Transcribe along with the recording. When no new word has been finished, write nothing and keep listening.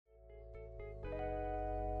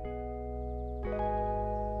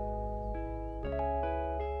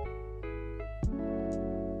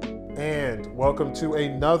and welcome to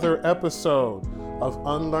another episode of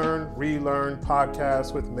Unlearn, Relearn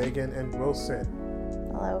podcast with Megan and Wilson.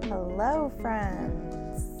 Hello,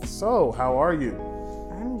 friends. So, how are you?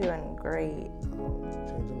 I'm doing great.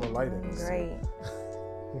 Changing the lighting. Great.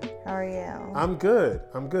 How are you? I'm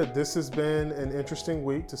good. This has been an interesting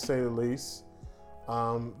week, to say the least.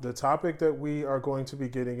 The topic that we are going to be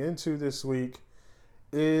getting into this week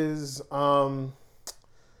is...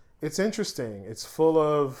 it's interesting. It's full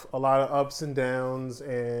of a lot of ups and downs,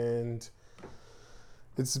 and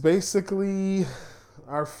it's basically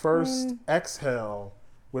our first exhale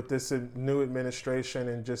with this new administration,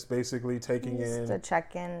 and just basically taking in to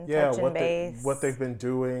check in, touch and base. What they've been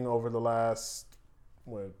doing over the last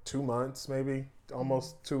 2 months, maybe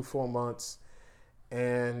almost 2 full months,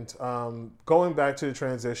 and going back to the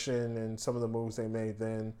transition and some of the moves they made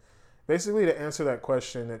then. Basically, to answer that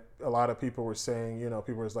question that a lot of people were saying,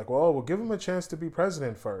 people were like, well, give him a chance to be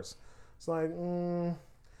president first. It's like,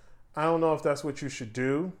 I don't know if that's what you should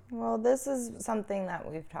do. Well, this is something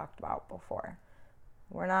that we've talked about before.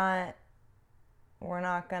 We're not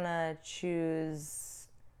going to choose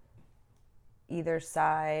either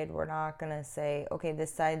side. We're not going to say, okay,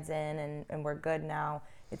 this side's in and we're good now.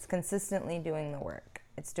 It's consistently doing the work.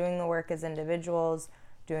 It's doing the work as individuals,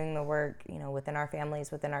 doing the work, within our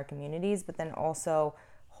families, within our communities, but then also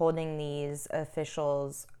holding these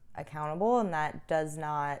officials accountable. And that does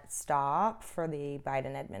not stop for the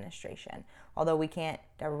Biden administration. Although we can't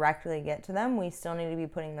directly get to them, we still need to be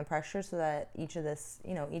putting the pressure so that each of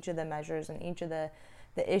the measures and each of the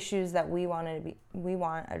issues that we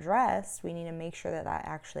want addressed, we need to make sure that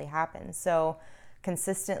actually happens. So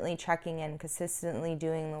consistently checking in, consistently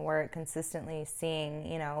doing the work, consistently seeing,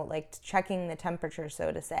 checking the temperature,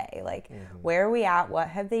 so to say, where are we at? What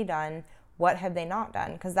have they done? What have they not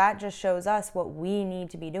done? Because that just shows us what we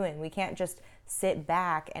need to be doing. We can't just sit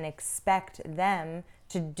back and expect them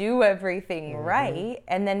to do everything right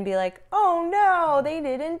and then be like, oh no, they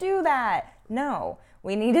didn't do that. No,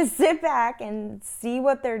 we need to sit back and see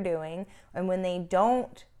what they're doing. And when they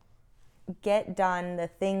don't get done the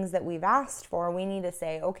things that we've asked for, we need to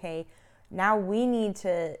say, okay, now we need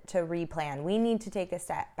to replan. We need to take a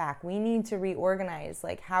step back. We need to reorganize.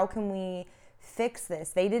 How can we fix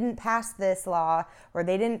this? They didn't pass this law, or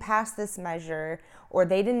they didn't pass this measure, or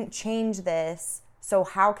they didn't change this. So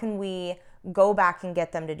how can we go back and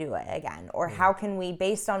get them to do it again? Or how can we,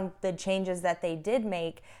 based on the changes that they did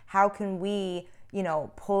make, how can we,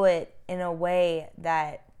 pull it in a way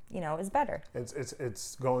that is better?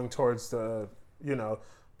 It's going towards the,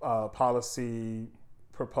 policy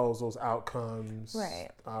proposals, outcomes, right.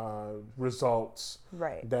 Results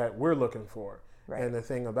right. that we're looking for. Right. And the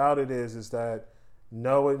thing about it is that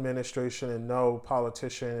no administration and no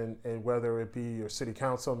politician, and whether it be your city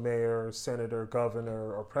council, mayor, senator,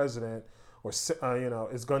 governor, or president, or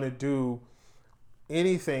is going to do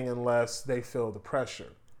anything unless they feel the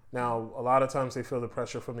pressure. Now, a lot of times they feel the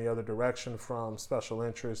pressure from the other direction, from special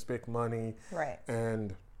interests, big money, right,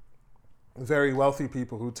 and very wealthy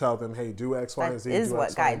people who tell them, hey, do X, Y, and Z. That is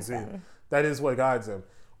what guides them. That is what guides them.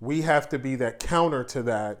 We have to be that counter to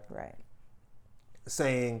that, right,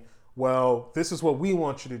 saying, well, this is what we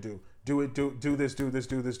want you to do. Do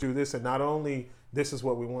this. And not only this is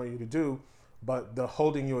what we want you to do, but the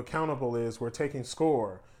holding you accountable is we're taking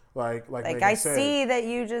score. Like I see that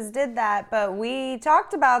you just did that, but we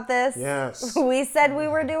talked about this. Yes. We said we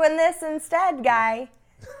were doing this instead, guy.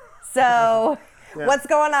 So yeah. What's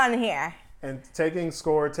going on here? And taking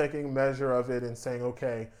score, taking measure of it, and saying,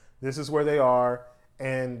 okay, this is where they are,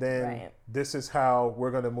 and then right. This is how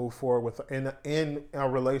we're going to move forward in our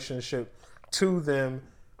relationship to them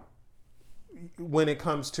when it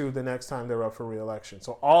comes to the next time they're up for re-election.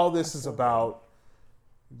 So all this Absolutely. Is about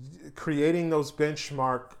creating those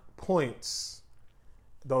benchmark points,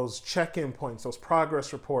 those check-in points, those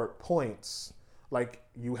progress report points, like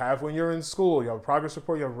you have when you're in school. You have a progress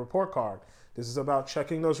report, you have a report card. This is about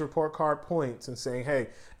checking those report card points and saying, hey,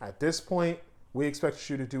 at this point, we expect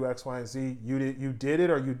you to do X, Y, and Z. You did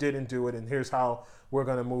it or you didn't do it, and here's how we're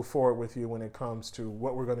going to move forward with you when it comes to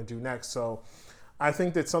what we're going to do next. So I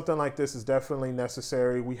think that something like this is definitely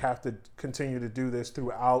necessary. We have to continue to do this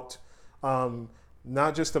throughout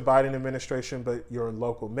not just the Biden administration, but your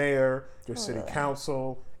local mayor, your city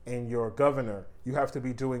council, and your governor. You have to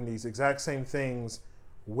be doing these exact same things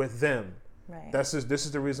with them. Right. This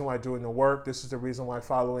is the reason why doing the work. This is the reason why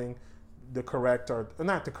following the correct, or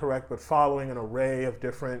not the correct, but following an array of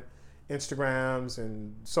different Instagrams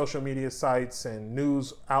and social media sites and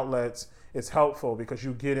news outlets is helpful, because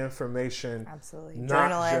you get information. Absolutely.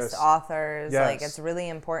 Journalists, authors, yes. It's really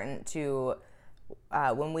important to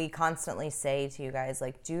when we constantly say to you guys,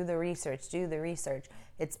 like, do the research,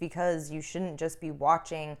 it's because you shouldn't just be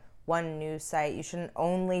watching one news site. You shouldn't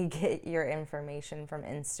only get your information from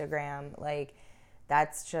Instagram. Like,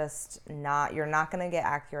 that's just not, you're not going to get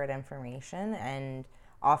accurate information, and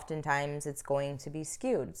oftentimes it's going to be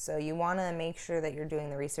skewed. So you want to make sure that you're doing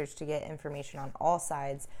the research to get information on all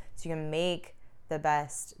sides so you can make the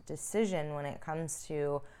best decision when it comes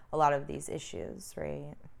to a lot of these issues,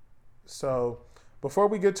 right? So before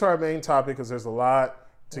we get to our main topic, because there's a lot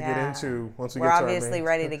to get into once we get to our main. We're obviously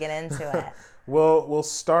ready to get into it. We'll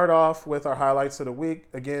start off with our highlights of the week.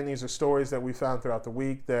 Again, these are stories that we found throughout the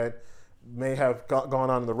week that may have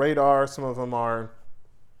gone on the radar. Some of them are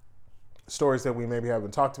stories that we maybe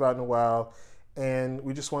haven't talked about in a while. And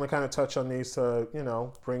we just want to kind of touch on these to,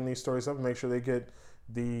 bring these stories up and make sure they get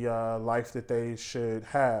the life that they should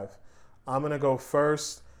have. I'm going to go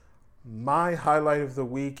first. My highlight of the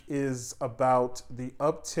week is about the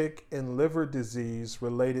uptick in liver disease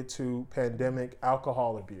related to pandemic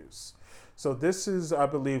alcohol abuse. So this is, I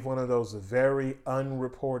believe, one of those very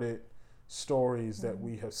unreported stories that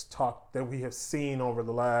we have seen over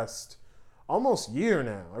the last almost year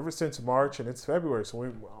now, ever since March, and it's February, so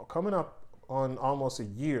we're coming up on almost a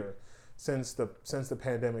year since the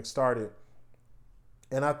pandemic started.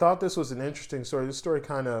 And I thought this was an interesting story. This story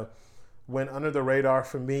kind of went under the radar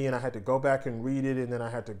for me, and I had to go back and read it, and then I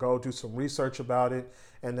had to go do some research about it.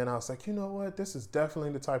 And then I was like, you know what? This is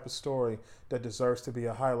definitely the type of story that deserves to be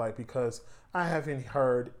a highlight, because I haven't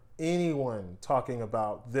heard anyone talking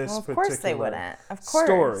about this particular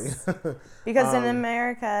story. Because in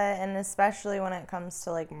America, and especially when it comes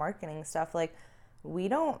to like marketing stuff, like we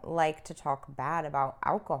don't like to talk bad about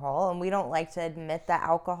alcohol, and we don't like to admit that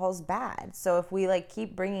alcohol's bad. So if we like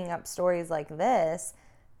keep bringing up stories like this,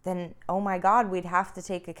 then, oh my God, we'd have to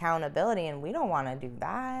take accountability, and we don't want to do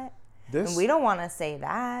that. And we don't want to say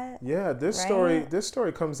that. Yeah, this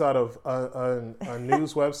story comes out of a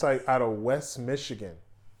news website out of West Michigan.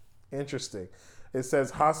 Interesting. It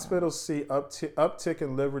says hospitals see uptick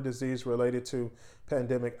in liver disease related to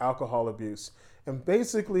pandemic alcohol abuse. And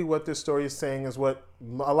basically what this story is saying is what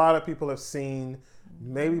a lot of people have seen,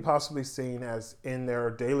 maybe possibly seen as in their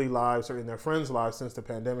daily lives or in their friends' lives since the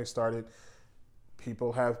pandemic started.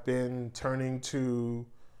 People have been turning to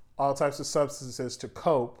all types of substances to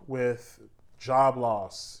cope with job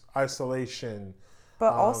loss, isolation.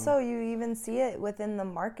 But also you even see it within the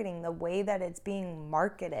marketing, the way that it's being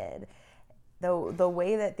marketed, the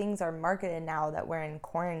way that things are marketed now that we're in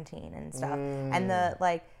quarantine and stuff. And the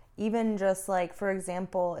like, even just like, for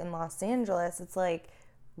example, in Los Angeles, it's like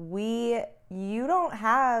we don't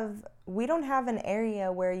have an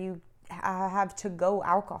area where you have to go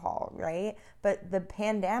alcohol, right? But the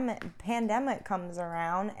pandemic comes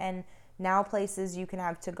around, and now places you can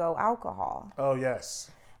have to go alcohol. Oh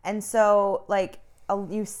yes. And so like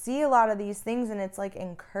you see a lot of these things, and it's like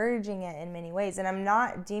encouraging it in many ways. And I'm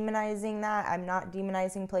not demonizing that. I'm not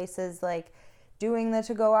demonizing places like doing the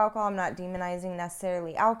to-go alcohol. I'm not demonizing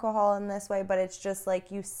necessarily alcohol in this way, but it's just like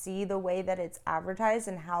you see the way that it's advertised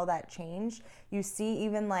and how that changed. You see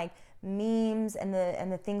even like memes and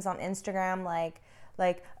the things on Instagram like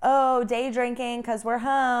oh, day drinking because we're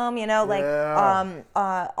home,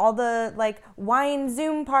 all the like wine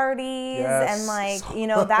Zoom parties. Yes. And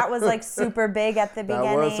like that was like super big at the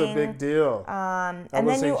beginning. That was a big deal. And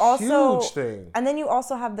then you also huge thing. And then you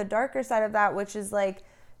also have the darker side of that, which is like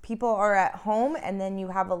people are at home, and then you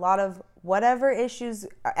have a lot of whatever issues,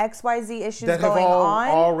 XYZ issues that going on.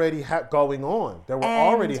 Already going on. That were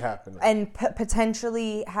already happening. And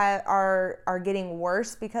potentially are getting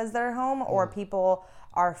worse because they're home, or people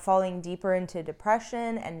are falling deeper into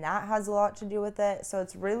depression, and that has a lot to do with it. So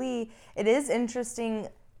it is interesting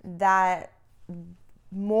that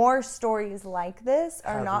more stories like this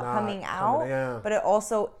are not coming out, but it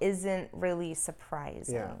also isn't really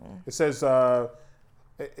surprising. Yeah. It says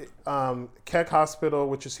Keck Hospital,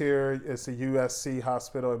 which is here, it's a USC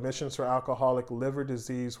hospital. Admissions for alcoholic liver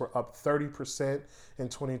disease were up 30% in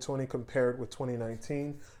 2020 compared with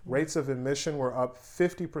 2019. Rates of admission were up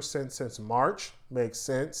 50% since March. Makes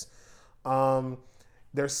sense.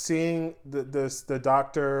 They're seeing the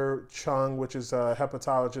Dr. Chung, which is a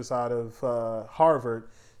hepatologist out of Harvard,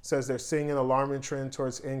 says they're seeing an alarming trend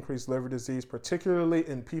towards increased liver disease, particularly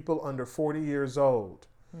in people under 40 years old.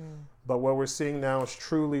 But what we're seeing now is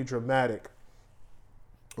truly dramatic.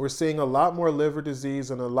 We're seeing a lot more liver disease,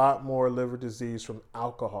 and a lot more liver disease from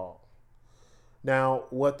alcohol. Now,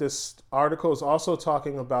 what this article is also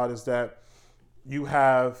talking about is that you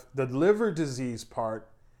have the liver disease part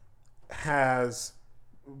has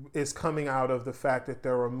is coming out of the fact that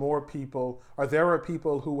there are people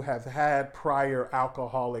who have had prior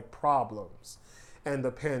alcoholic problems. And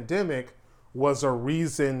the pandemic was a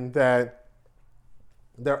reason that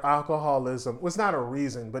their alcoholism was not a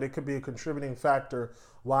reason, but it could be a contributing factor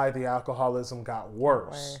why the alcoholism got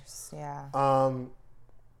worse. Yeah.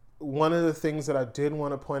 One of the things that I did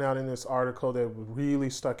want to point out in this article that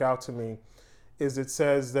really stuck out to me is it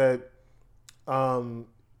says that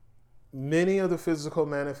many of the physical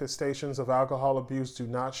manifestations of alcohol abuse do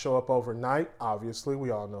not show up overnight. Obviously,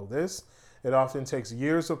 we all know this. It often takes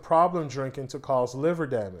years of problem drinking to cause liver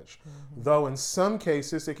damage, though in some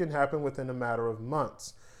cases it can happen within a matter of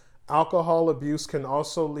months. Alcohol abuse can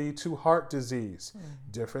also lead to heart disease,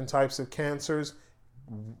 different types of cancers.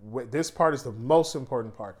 This part is the most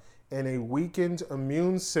important part. And a weakened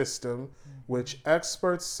immune system, which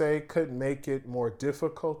experts say could make it more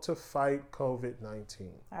difficult to fight COVID-19.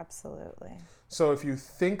 Absolutely. So if you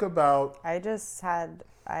think about... I guess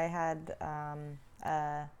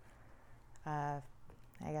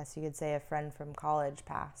you could say a friend from college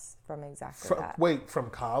pass from exactly that. Wait, from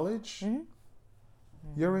college? Mm-hmm.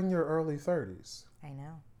 You're in your early 30s. I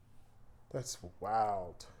know. That's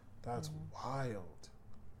wild. That's wild.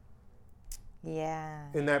 Yeah.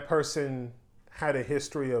 And that person had a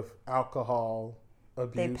history of alcohol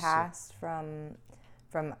abuse. They passed from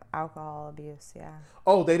alcohol abuse, yeah.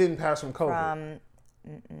 Oh, they didn't pass from COVID.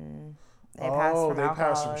 They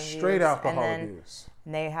passed from straight alcohol abuse.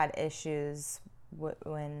 And they had issues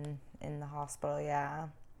when in the hospital, yeah.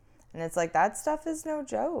 And it's like, that stuff is no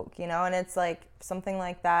joke, you know? And it's like something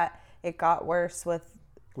like that, it got worse with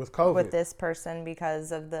COVID. With this person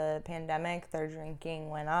because of the pandemic. Their drinking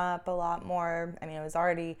went up a lot more. I mean, it was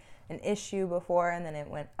already an issue before, and then it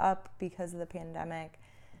went up because of the pandemic.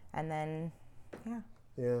 And then,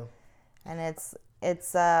 yeah. And it's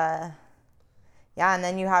and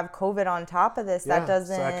then you have COVID on top of this. That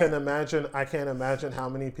doesn't... So I can't imagine how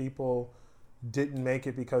many people didn't make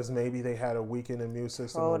it because maybe they had a weakened immune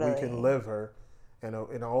system, a weakened liver, and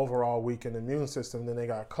an overall weakened immune system. Then they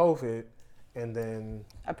got COVID, and then...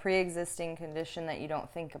 a pre-existing condition that you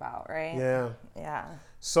don't think about, right? Yeah. Yeah.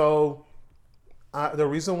 So the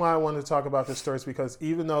reason why I wanted to talk about this story is because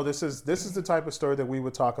even though this is the type of story that we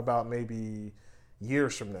would talk about maybe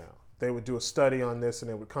years from now. They would do a study on this and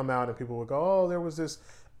it would come out and people would go, oh, there was this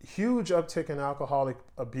huge uptick in alcoholic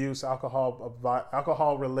abuse,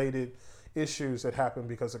 alcohol related issues that happened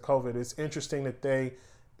because of COVID. It's interesting that they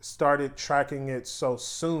started tracking it so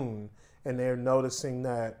soon, and they're noticing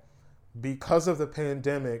that because of the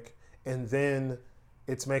pandemic, and then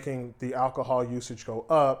it's making the alcohol usage go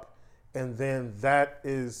up, and then that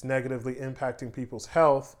is negatively impacting people's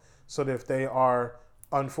health, so that if they are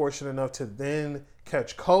unfortunate enough to then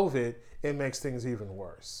catch COVID, it makes things even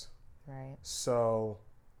worse. Right. So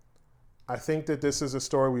I think that this is a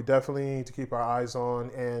story we definitely need to keep our eyes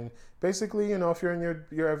on. And basically, you know, if you're in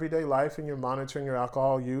your everyday life and you're monitoring your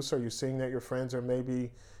alcohol use, or you're seeing that your friends are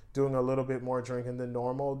maybe doing a little bit more drinking than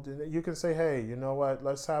normal, you can say, hey, you know what,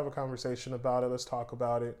 let's have a conversation about it. Let's talk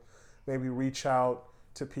about it. Maybe reach out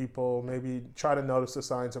to people, maybe try to notice the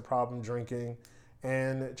signs of problem drinking,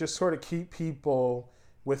 and just sort of keep people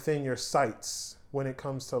within your sights when it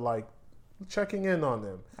comes to like checking in on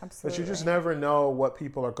them. Absolutely. But you just never know what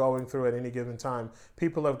people are going through at any given time.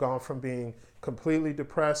 People have gone from being completely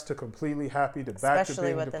depressed to completely happy to back to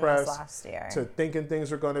being depressed, this last year, to thinking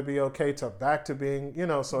things are going to be okay to back to being, you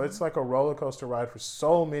know, so it's like a roller coaster ride for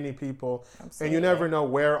so many people. Absolutely. And you never know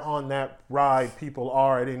where on that ride people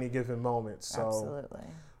are at any given moment. So absolutely.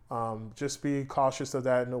 Just be cautious of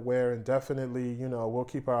that and aware, and definitely, you know, we'll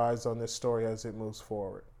keep our eyes on this story as it moves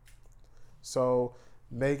forward. So,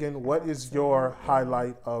 Megan, what is your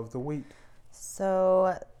highlight of the week?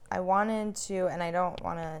 So, I wanted to, and I don't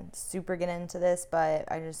want to super get into this,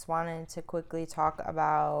 but I just wanted to quickly talk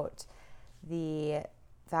about the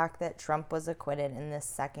fact that Trump was acquitted in this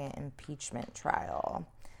second impeachment trial.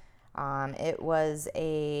 It was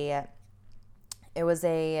a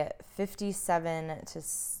 57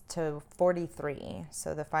 to 43.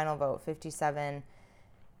 So the final vote, 57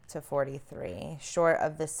 to 43, short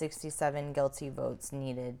of the 67 guilty votes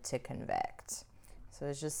needed to convict. So it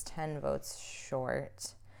was just 10 votes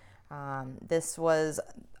short. This was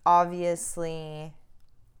obviously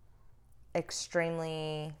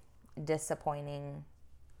extremely disappointing,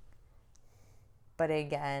 but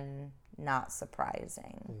again, not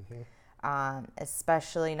surprising. Mm-hmm.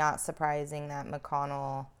 Especially not surprising that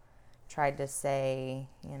McConnell tried to say,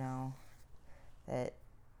 you know, that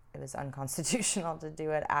it was unconstitutional to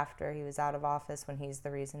do it after he was out of office, when he's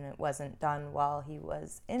the reason it wasn't done while he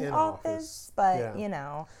was in office. But, you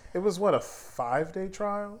know. It was, what, a 5-day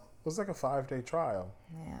trial? It was like a 5-day trial.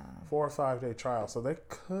 Yeah. 4 or 5-day trial. So they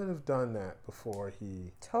could have done that before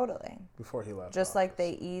he... Totally. Before he left Just office. like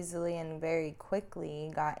they easily and very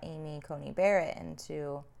quickly got Amy Coney Barrett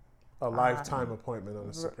into... a lifetime appointment on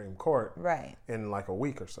the Supreme Court. Right. In like a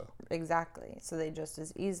week or so. Exactly. So they just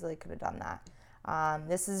as easily could have done that.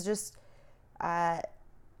 This is just...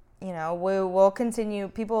 you know, we'll continue.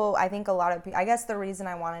 People, I think a lot of people, I guess the reason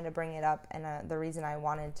I wanted to bring it up and the reason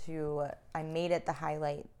I made it the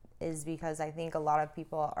highlight is because I think a lot of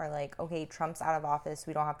people are like, okay, Trump's out of office.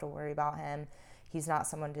 We don't have to worry about him. He's not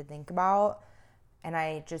someone to think about. And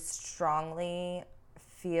I just strongly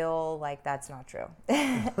feel like that's not true.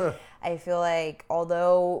 I feel like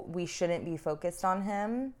although we shouldn't be focused on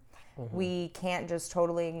him, we can't just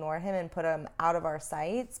totally ignore him and put him out of our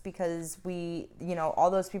sights, because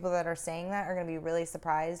all those people that are saying that are going to be really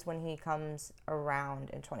surprised when he comes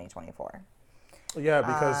around in 2024. Yeah,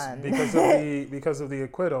 because of the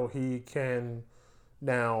acquittal, he can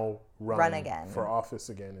now run again for office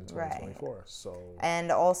again in 2024. Right. So,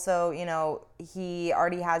 and also, he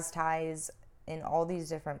already has ties in all these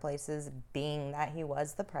different places, being that he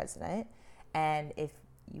was the president. And if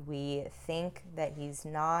we think that he's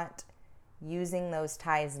not using those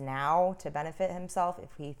ties now to benefit himself,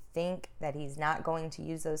 if we think that he's not going to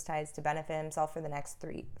use those ties to benefit himself for the next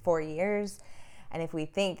 3-4 years, and if we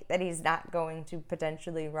think that he's not going to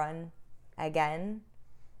potentially run again,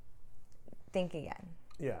 think again.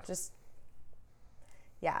 Yeah.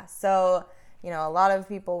 So, a lot of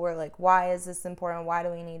people were like, why is this important? Why do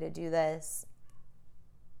we need to do this?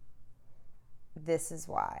 This is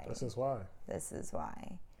why.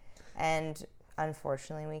 And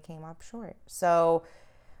unfortunately, we came up short. So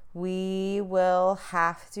we will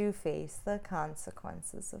have to face the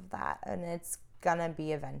consequences of that. And it's going to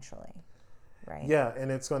be eventually, right? Yeah, and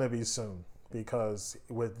it's going to be soon. Because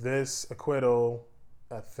with this acquittal,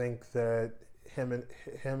 I think that him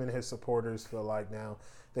and his supporters feel like now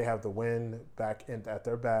they have the wind back at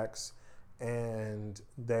their backs. And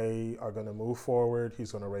they are going to move forward.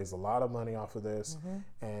 He's going to raise a lot of money off of this.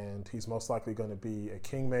 And he's most likely going to be a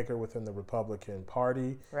kingmaker within the Republican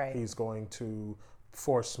Party. Right. He's going to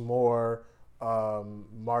force more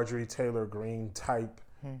Marjorie Taylor Greene type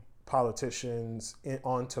politicians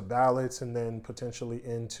onto ballots, and then potentially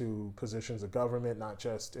into positions of government, not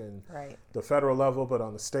just in the federal level, but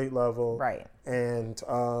on the state level. Right. And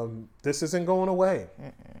this isn't going away.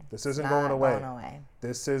 This isn't going away.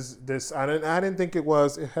 I didn't think it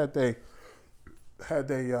was. Had they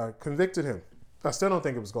convicted him, I still don't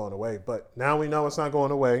think it was going away. But now we know it's not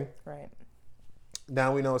going away. Right.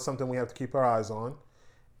 Now we know it's something we have to keep our eyes on.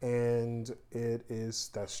 And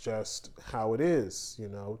that's just how it is.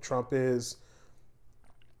 Trump is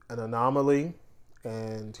an anomaly,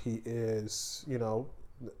 and he is,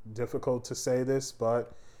 difficult to say this,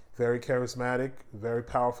 but very charismatic, very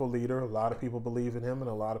powerful leader. A lot of people believe in him, and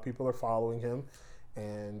a lot of people are following him.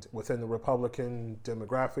 And within the Republican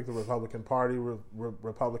demographic, the Republican Party,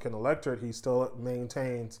 Republican electorate, he still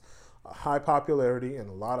maintains a high popularity and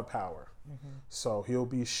a lot of power. So he'll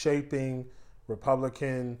be shaping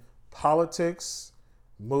Republican politics,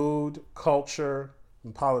 mood, culture,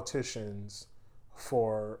 and politicians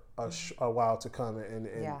for a while to come, and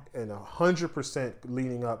 100%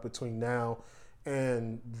 leading up between now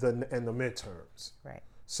and the midterms. Right.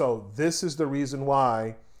 So this is the reason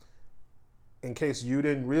why, in case you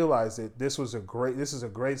didn't realize it, this is a great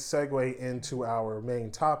segue into our main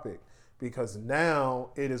topic. Because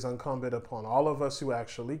now it is incumbent upon all of us who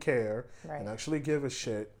actually care and actually give a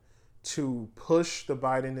shit to push the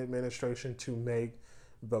Biden administration to make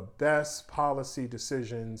the best policy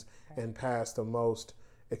decisions and pass the most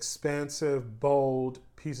expansive, bold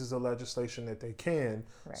pieces of legislation that they can,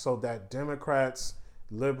 so that Democrats,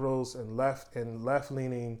 liberals, and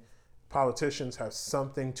left-leaning politicians have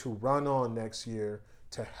something to run on next year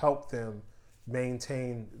to help them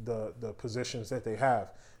maintain the positions that they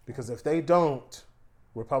have. Because if they don't,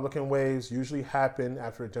 Republican waves usually happen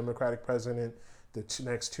after a Democratic president. The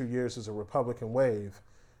next 2 years is a Republican wave.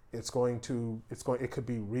 It could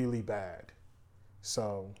be really bad.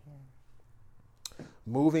 So,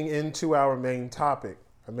 moving into our main topic.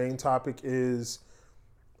 Our main topic is,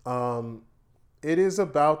 it is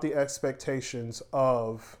about the expectations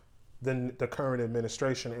of the current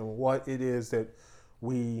administration and what it is that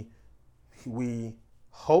we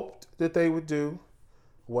hoped that they would do,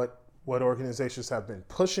 what organizations have been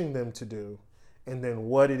pushing them to do, and then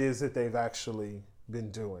what it is that they've actually been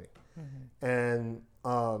doing. And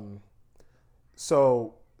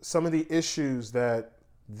so some of the issues that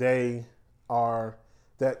they are,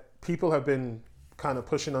 that people have been kind of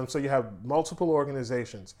pushing on. So you have multiple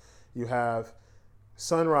organizations. You have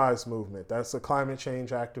Sunrise Movement, that's a climate change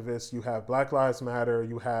activist. You have Black Lives Matter.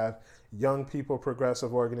 You have young people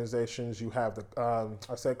progressive organizations. You have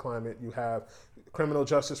I said climate. You have criminal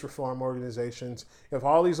justice reform organizations. You have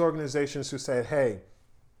all these organizations who said, hey,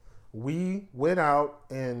 we went out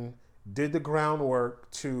and did the groundwork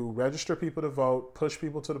to register people to vote, push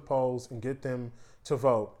people to the polls, and get them to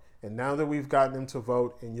vote. And now that we've gotten them to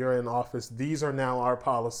vote and you're in office, these are now our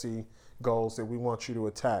policy goals that we want you to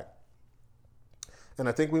attack. And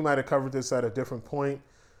I think we might have covered this at a different point,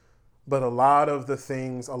 but a lot of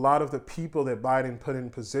the people that Biden put in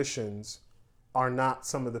positions are not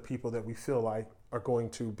some of the people that we feel like are going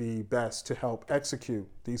to be best to help execute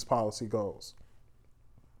these policy goals.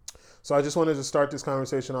 So I just wanted to start this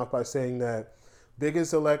conversation off by saying that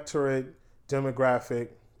biggest electoral demographic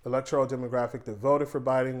that voted for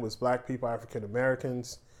Biden was Black people, African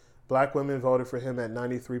Americans. Black women voted for him at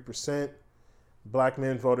 93%. Black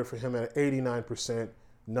men voted for him at 89%.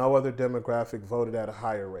 No other demographic voted at a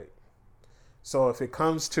higher rate. So if it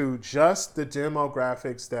comes to just the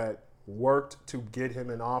demographics that worked to get him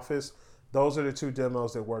in office, those are the two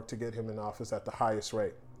demos that worked to get him in office at the highest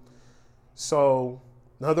rate. So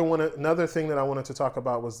another thing that I wanted to talk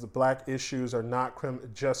about was the Black issues are not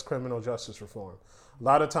just criminal justice reform. A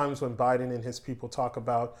lot of times when Biden and his people talk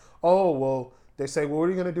about, they say, well, what are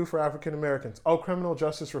you going to do for African Americans? Oh, criminal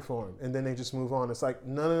justice reform. And then they just move on. It's like,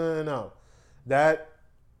 no. That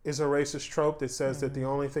is a racist trope that says that the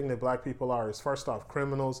only thing that Black people are is, first off,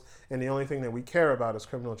 criminals, and the only thing that we care about is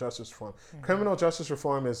criminal justice reform. Mm-hmm. Criminal justice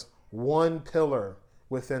reform is one pillar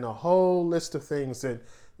within a whole list of things that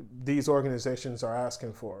these organizations are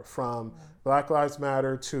asking for, from Black Lives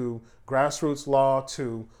Matter to grassroots law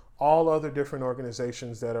to all other different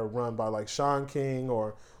organizations that are run by like Shaun King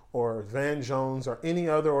or Van Jones or any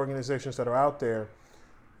other organizations that are out there.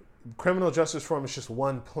 Criminal justice reform is just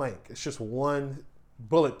one plank. It's just one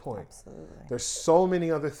bullet point. Absolutely. There's so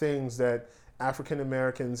many other things that African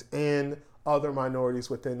Americans and other minorities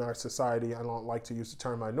within our society, I don't like to use the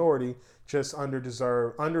term minority, just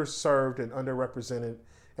underserved and underrepresented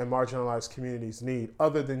and marginalized communities need,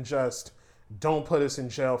 other than just don't put us in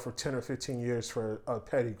jail for 10 or 15 years for a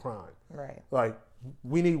petty crime. Right. Like,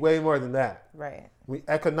 we need way more than that. Right.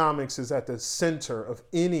 Economics is at the center of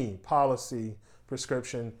any policy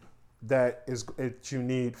prescription that you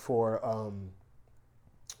need for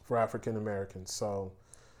African Americans. So,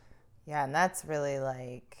 yeah, and that's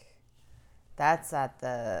really that's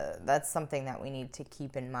something that we need to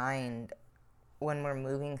keep in mind when we're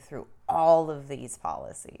moving through all of these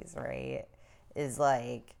policies, right? Is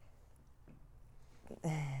like,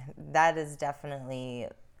 that is definitely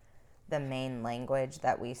the main language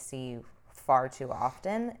that we see far too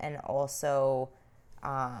often, and also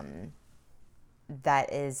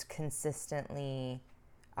that is consistently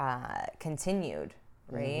continued,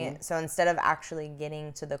 right? Mm-hmm. So instead of actually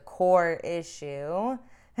getting to the core issue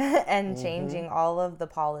and changing all of the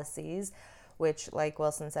policies, which, like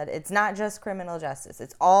Wilson said, it's not just criminal justice,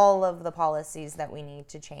 it's all of the policies that we need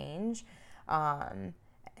to change. But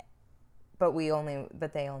they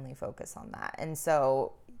only focus on that. And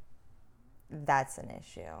so that's an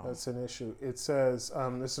issue. It says,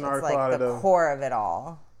 it's an article like out the of core of it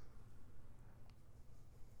all.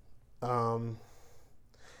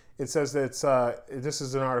 It says that this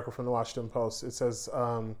is an article from the Washington Post. It says,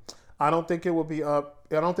 I don't think it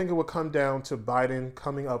will come down to Biden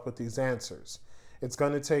coming up with these answers. It's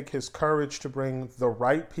going to take his courage to bring the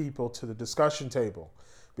right people to the discussion table,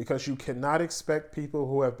 because you cannot expect people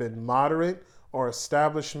who have been moderate or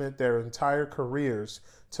establishment their entire careers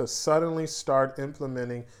to suddenly start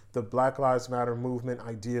implementing the Black Lives Matter movement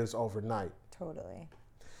ideas overnight. Totally.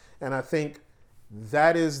 And I think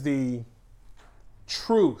that is the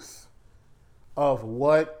truth of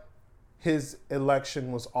what his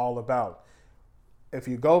election was all about. If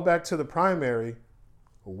you go back to the primary,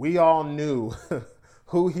 we all knew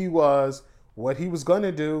who he was, what he was going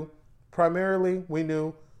to do. Primarily, we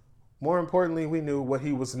knew. More importantly, we knew what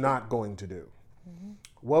he was not going to do. Mm-hmm.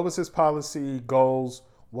 What was his policy goals?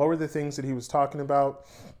 What were the things that he was talking about?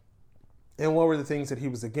 And what were the things that he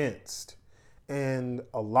was against? And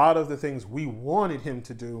a lot of the things we wanted him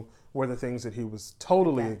to do were the things that he was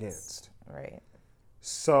totally against. Right.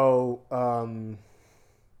 So,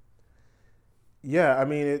 yeah, I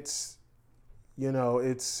mean,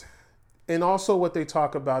 and also what they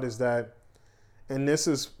talk about is that, and this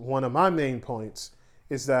is one of my main points,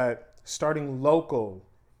 is that starting local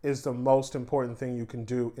is the most important thing you can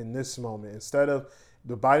do in this moment. Instead of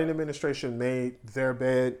the Biden administration made their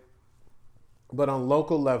bed, but on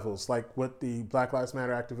local levels, like what the Black Lives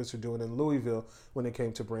Matter activists are doing in Louisville when it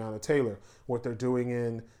came to Breonna Taylor, what they're doing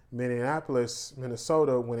in Minneapolis,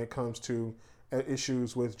 Minnesota, when it comes to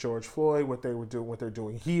issues with George Floyd, what they're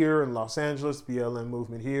doing here in Los Angeles, BLM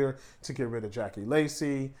movement here to get rid of Jackie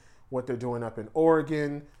Lacey, what they're doing up in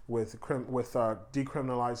Oregon with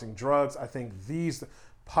decriminalizing drugs. I think these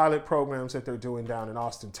pilot programs that they're doing down in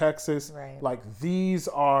Austin, Texas, right. like these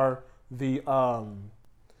are the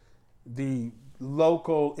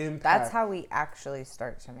local impact. That's how we actually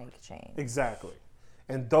start to make change. Exactly.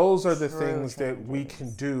 And those are the things that we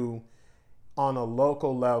can do on a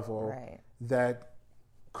local level, right. that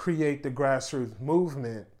create the grassroots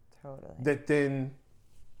movement, totally. that then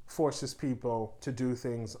forces people to do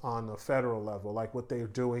things on a federal level, like what they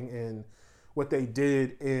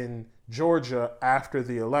did in Georgia after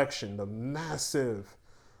the election, the massive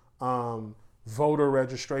voter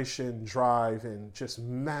registration drive, and just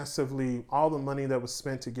massively all the money that was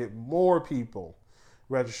spent to get more people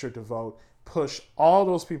registered to vote, push all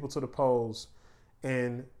those people to the polls,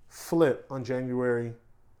 and flip on January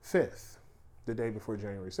 5th, the day before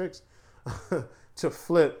January 6th, to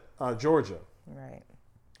flip Georgia. Right.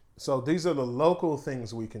 So these are the local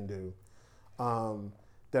things we can do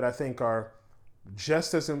that I think are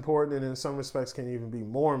just as important, and in some respects can even be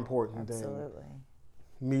more important Absolutely. than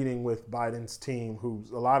meeting with Biden's team, who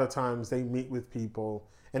a lot of times they meet with people.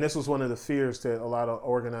 And this was one of the fears that a lot of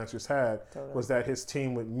organizers had, totally. Was that his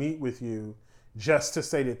team would meet with you just to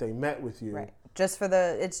say that they met with you. Right.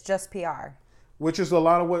 It's just PR. Which is a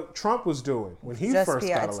lot of what Trump was doing when he first got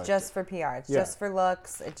elected. It's just for PR. It's just for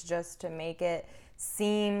looks. It's just to make it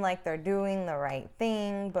seem like they're doing the right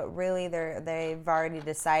thing, but really they've already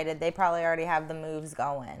decided. They probably already have the moves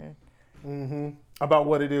going. Mm-hmm. About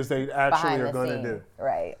what it is they actually are going to do.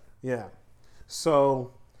 Right. Yeah.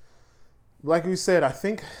 So, like we said, I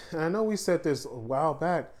think, and I know we said this a while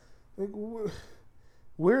back,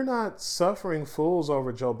 we're not suffering fools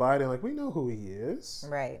over Joe Biden. Like, we know who he is.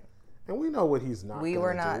 Right. And we know what he's not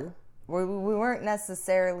going to do. We weren't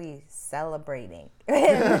necessarily celebrating.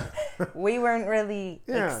 We weren't really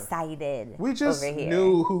excited. We just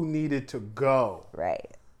knew who needed to go.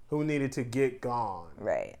 Right. Who needed to get gone.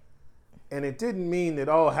 Right. And it didn't mean that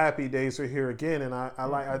all happy days are here again. And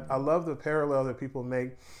I love the parallel that people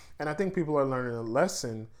make. And I think people are learning a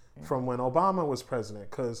lesson from when Obama was president.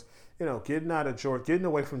 Because, getting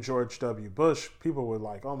away from George W. Bush, people were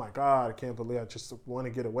like, oh my God, I can't believe I just want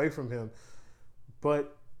to get away from him.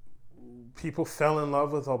 But people fell in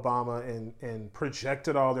love with Obama and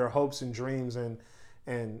projected all their hopes and dreams and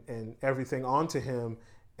everything onto him.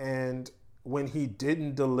 And when he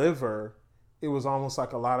didn't deliver, it was almost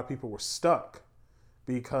like a lot of people were stuck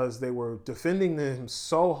because they were defending him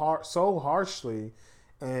so harshly,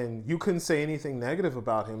 and you couldn't say anything negative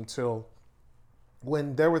about him till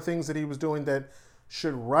when there were things that he was doing that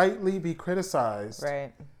should rightly be criticized.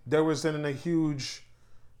 Right. There was then a huge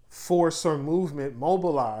force or movement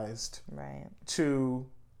mobilized to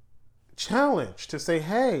challenge, to say,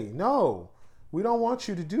 hey, no, we don't want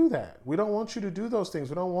you to do that. We don't want you to do those things.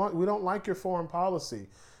 We don't like your foreign policy.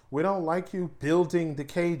 We don't like you building the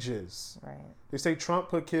cages. Right. They say Trump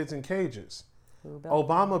put kids in cages.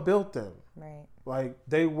 Obama built them. Right. Like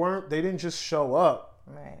they didn't just show up.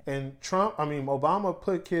 Right. And Obama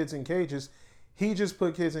put kids in cages. He just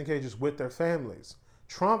put kids in cages with their families.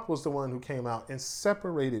 Trump was the one who came out and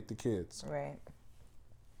separated the kids. Right.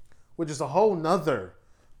 Which is a whole nother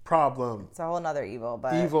problem. It's a whole nother evil,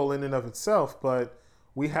 but evil in and of itself, but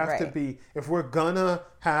we have to be, if we're gonna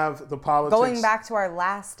have the politics. Going back to our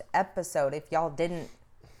last episode, if y'all didn't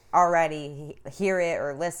already hear it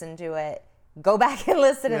or listen to it, go back and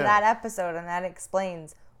listen to that episode, and that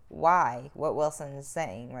explains why what Wilson is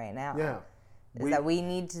saying right now. Yeah. Is that we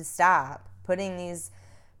need to stop putting these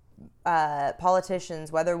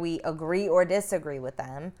politicians, whether we agree or disagree with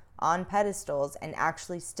them, on pedestals and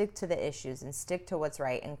actually stick to the issues and stick to what's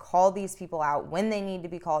right and call these people out when they need to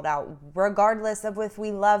be called out, regardless of if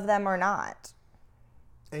we love them or not.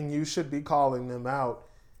 And you should be calling them out,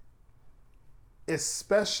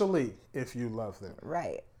 especially if you love them.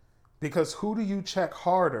 Right. Because who do you check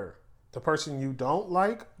harder? The person you don't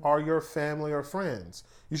like or your family or friends?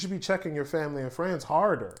 You should be checking your family and friends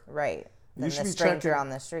harder. Right. Than the stranger on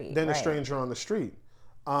the street. Than the stranger on the street.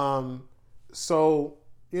 So,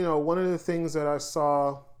 one of the things that I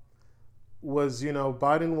saw was,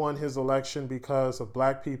 Biden won his election because of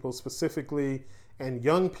black people specifically and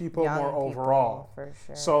young people more overall. For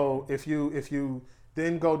sure. So if you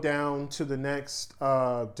then go down to the next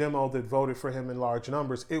demo that voted for him in large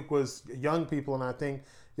numbers. It was young people, and I think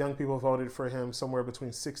young people voted for him somewhere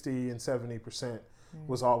between 60 and 70%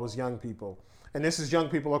 was young people. And this is young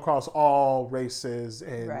people across all races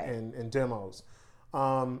and demos.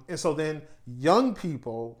 And so then young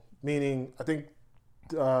people, meaning I think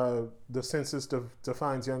the census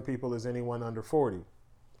defines young people as anyone under 40.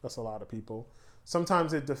 That's a lot of people.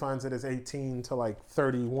 Sometimes it defines it as 18 to like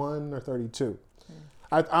 31 or 32.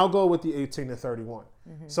 I'll go with the 18 to 31.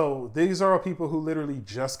 So these are people who literally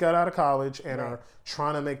just got out of college and are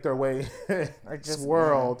trying to make their way in this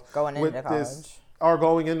world going into college. Or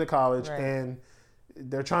going into college, and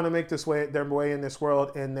they're trying to make their way in this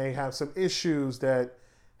world, and they have some issues that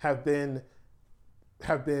have been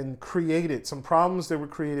created, some problems that were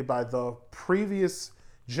created by the previous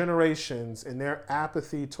generations and their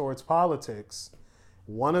apathy towards politics.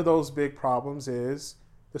 One of those big problems is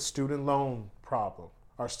the student loan problem.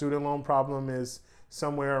 Our student loan problem is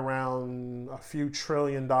somewhere around a few $1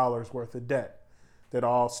 trillion worth of debt that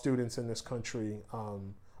all students in this country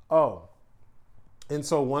owe. And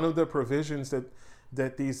so one of the provisions that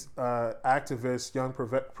these activists, young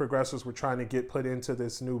progressives, were trying to get put into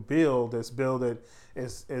this bill that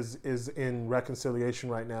is in reconciliation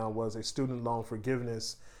right now, was a student loan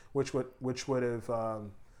forgiveness, which would have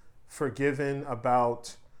forgiven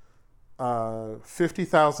about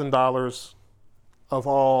 $50,000 of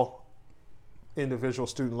all individual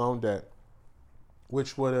student loan debt,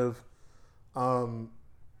 which would have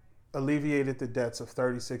alleviated the debts of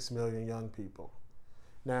 36 million young people.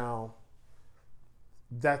 Now,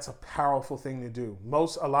 that's a powerful thing to do.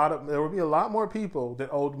 There would be a lot more people that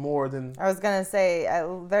owed more than. I was gonna say,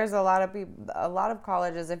 there's a lot of people, a lot of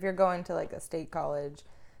colleges. If you're going to like a state college,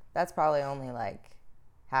 that's probably only like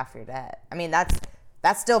half your debt. I mean, that's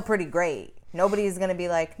still pretty great. Nobody's gonna be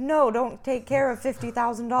like, no, don't take care of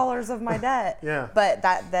 $50,000 of my debt. Yeah. But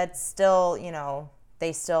that's still,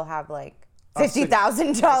 they still have like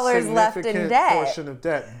 $50,000 left in debt. Portion of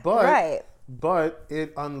debt, but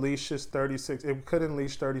it unleashes 36. It could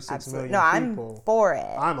unleash 36 million people. I'm for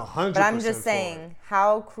it. I'm 100%. But I'm just saying,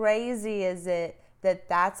 how crazy is it that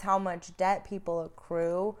that's how much debt people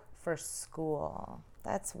accrue for school?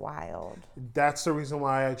 That's wild. That's the reason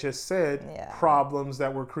why I just said problems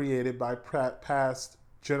that were created by past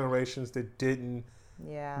generations that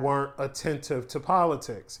weren't attentive to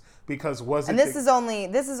politics, because this is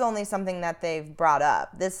only something that they've brought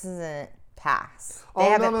up. This isn't passed. They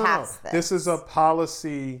haven't passed this. This is a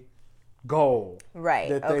policy goal,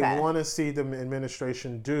 that they want to see the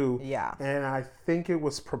administration do. Yeah. And I think it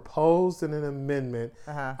was proposed in an amendment.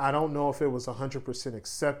 I don't know if it was 100%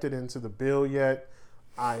 accepted into the bill yet.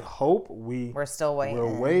 I hope we're still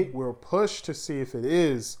waiting. We'll push to see if it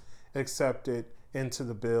is accepted into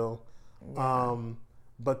the bill. Yeah.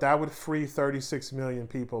 But that would free 36 million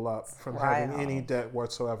people up from having any debt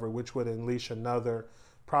whatsoever, which would unleash another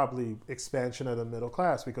probably expansion of the middle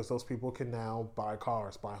class, because those people can now buy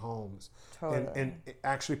cars, buy homes, and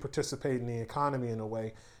actually participate in the economy in a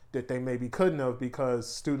way that they maybe couldn't have, because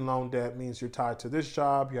student loan debt means you're tied to this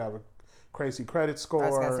job, you have a crazy credit score. I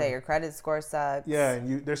was going to say, your credit score sucks. Yeah,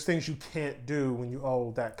 and there's things you can't do when you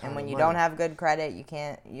owe that kind of money. And when you don't have good credit,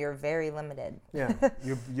 you're very limited. Yeah,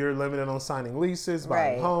 you're limited on signing leases,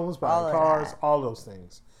 buying homes, buying cars, all those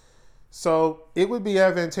things. So it would be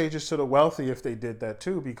advantageous to the wealthy if they did that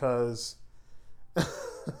too, because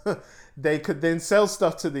they could then sell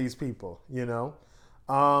stuff to these people,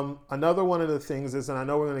 Another one of the things is, and I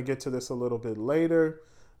know we're going to get to this a little bit later,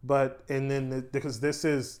 because this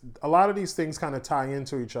is, a lot of these things kind of tie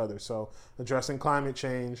into each other. So addressing climate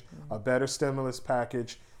change, a better stimulus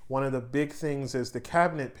package. One of the big things is the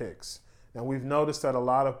cabinet picks. Now, we've noticed that a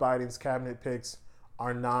lot of Biden's cabinet picks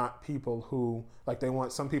are not people who,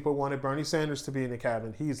 some people wanted Bernie Sanders to be in the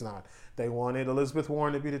cabinet. He's not. They wanted Elizabeth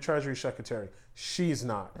Warren to be the Treasury Secretary. She's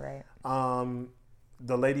not. Right.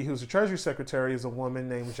 The lady who's the Treasury Secretary is a woman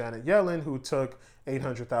named Janet Yellen, who took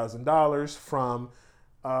 $800,000 from,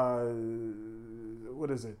 what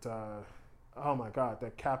is it? Oh my God,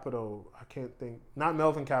 that Capital, I can't think, not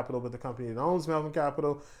Melvin Capital, but the company that owns Melvin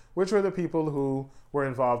Capital, which were the people who were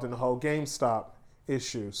involved in the whole GameStop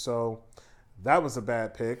issue. So that was a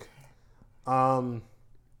bad pick. One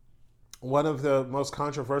of the most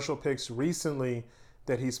controversial picks recently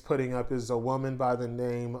that he's putting up is a woman by the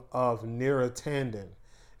name of Neera Tanden.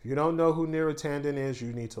 If you don't know who Neera Tanden is,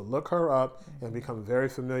 you need to look her up and become very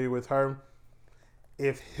familiar with her.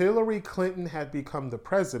 If Hillary Clinton had become the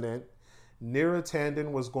president, Neera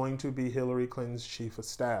Tanden was going to be Hillary Clinton's chief of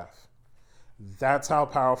staff. That's how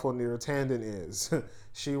powerful Neera Tanden is.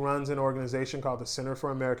 She runs an organization called the Center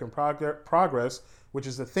for American Progress, which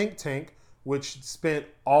is a think tank which spent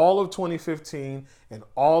all of 2015 and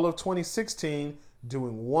all of 2016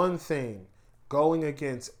 doing one thing, going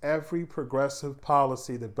against every progressive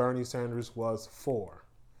policy that Bernie Sanders was for.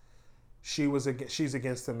 She's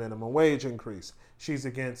against the minimum wage increase. She's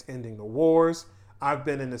against ending the wars. I've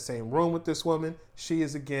been in the same room with this woman.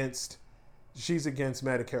 She's against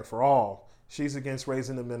Medicare for all. She's against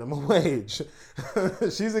raising the minimum wage.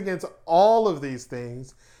 She's against all of these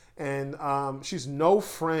things. And she's no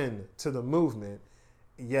friend to the movement,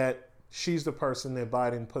 yet she's the person that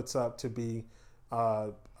Biden puts up to be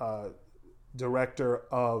director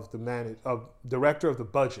of the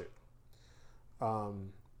budget,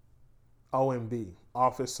 OMB,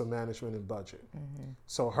 Office of Management and Budget. Mm-hmm.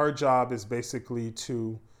 So her job is basically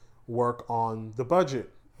to work on the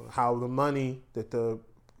budget, how the money that the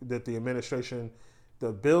administration,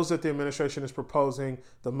 the bills that the administration is proposing,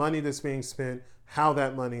 the money that's being spent, how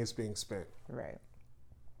that money is being spent. Right.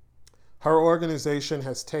 Her organization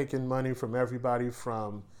has taken money from everybody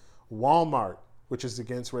from Walmart, which is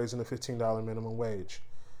against raising the $15 minimum wage,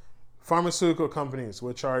 pharmaceutical companies,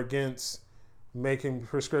 which are against making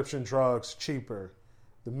prescription drugs cheaper,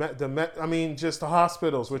 just the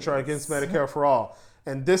hospitals, which are against Medicare for all.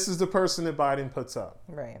 And this is the person that Biden puts up.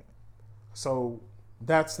 Right. So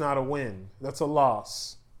that's not a win. That's a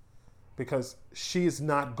loss, because she's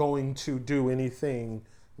not going to do anything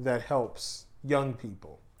that helps young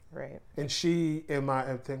people. Right. And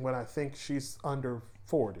when I think she's under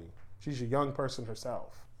 40. She's a young person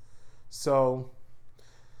herself. So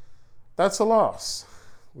that's a loss.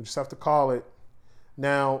 We just have to call it.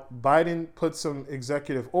 Now, Biden put some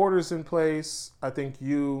executive orders in place. I think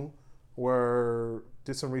you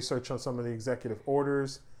did some research on some of the executive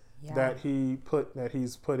orders that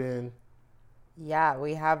he's put in. Yeah,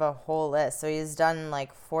 we have a whole list. So he's done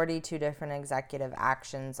like 42 different executive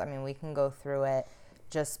actions. I mean, we can go through it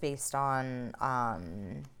just based on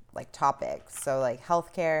like topics. So like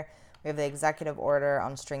healthcare, we have the executive order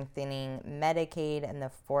on strengthening Medicaid and the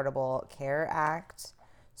Affordable Care Act.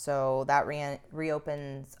 So that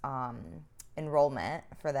reopens enrollment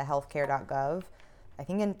for the healthcare.gov. I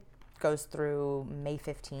think it goes through May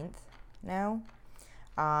 15th now.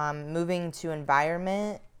 Moving to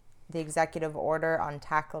environment, the executive order on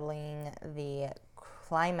tackling the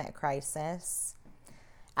climate crisis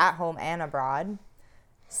at home and abroad.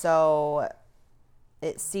 So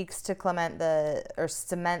it seeks to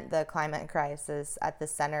cement the climate crisis at the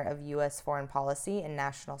center of U.S. foreign policy and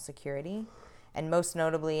national security. And most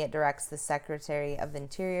notably, it directs the Secretary of the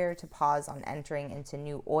Interior to pause on entering into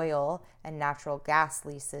new oil and natural gas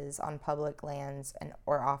leases on public lands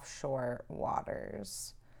or offshore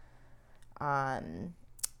waters. An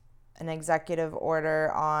executive order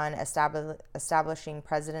on establishing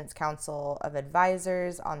President's Council of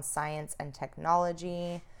Advisors on Science and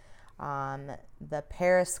Technology. The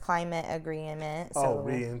Paris Climate Agreement.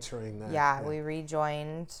 Re-entering that. Yeah, we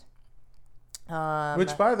rejoined.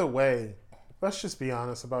 Which, by the way, let's just be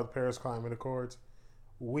honest about the Paris Climate Accords.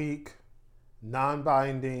 Weak,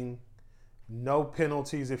 non-binding, no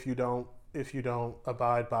penalties if you don't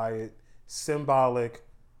abide by it. Symbolic,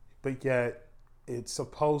 but yet it's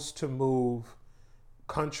supposed to move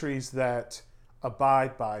countries that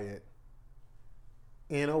abide by it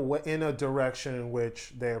in a direction in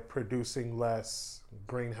which they're producing less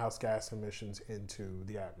greenhouse gas emissions into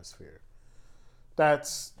the atmosphere.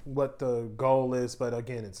 That's what the goal is, but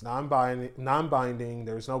again, it's non-binding.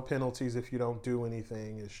 There's no penalties if you don't do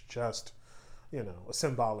anything. It's just, a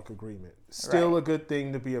symbolic agreement. Still a good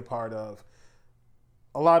thing to be a part of.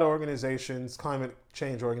 A lot of organizations, climate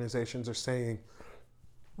change organizations, are saying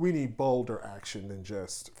we need bolder action than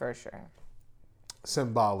just for sure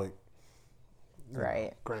symbolic,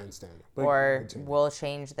 grandstanding. But we'll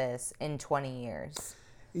change this in 20 years.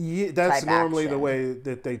 Yeah, that's normally action. The way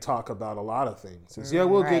that they talk about a lot of things.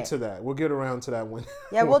 We'll get to that. We'll get around to that one.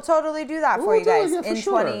 Yeah, we'll totally do that for you guys in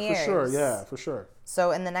 20 years. For sure, yeah, for sure.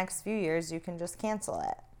 So in the next few years, you can just cancel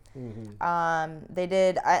it. Mm-hmm. They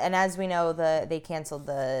did, and as we know, they canceled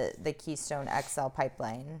the Keystone XL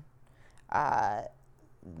pipeline.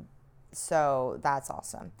 So that's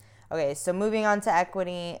awesome. Okay, so moving on to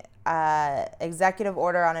equity, executive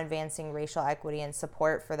order on advancing racial equity and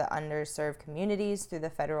support for the underserved communities through the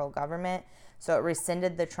federal government. So it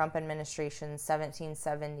rescinded the Trump administration's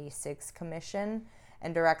 1776 commission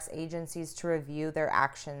and directs agencies to review their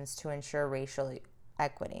actions to ensure racial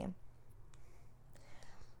equity.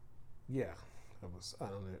 Yeah, I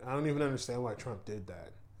don't even understand why Trump did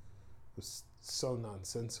that. was so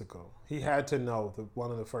nonsensical. He had to know that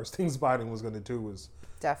one of the first things Biden was going to do was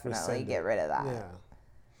definitely get rid of that.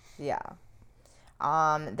 Yeah.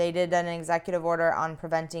 They did an executive order on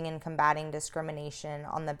preventing and combating discrimination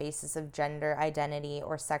on the basis of gender identity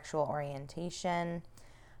or sexual orientation.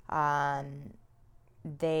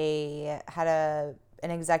 They had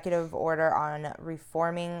an executive order on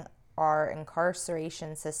reforming our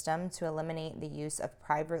incarceration system to eliminate the use of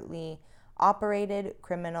privately operated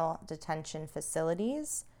criminal detention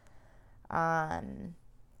facilities. And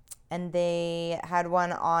they had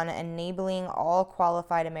one on enabling all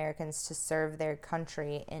qualified Americans to serve their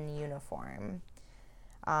country in uniform.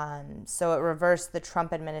 So it reversed the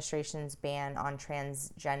Trump administration's ban on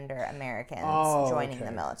transgender Americans joining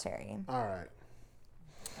the military. All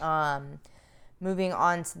right. Moving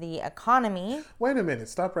on to the economy. Wait a minute.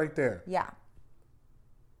 Stop right there. Yeah.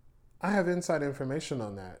 I have inside information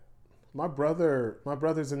on that. My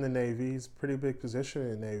brother's in the Navy. He's a pretty big position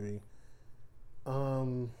in the Navy.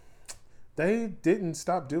 They didn't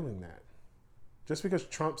stop doing that. Just because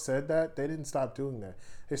Trump said that, they didn't stop doing that.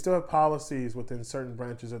 They still have policies within certain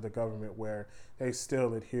branches of the government where they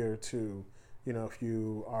still adhere to,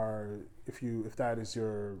 if that is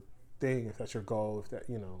your thing, if that's your goal, if that,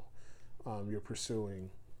 you're pursuing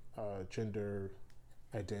gender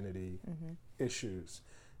identity issues.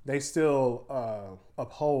 They still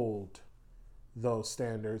uphold those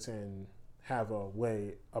standards and have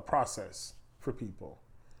a process for people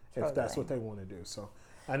if that's what they want to do. So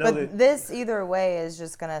I know that this either way is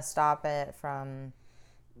just going to stop it from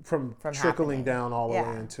trickling happening. Down all the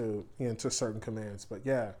way into certain commands. But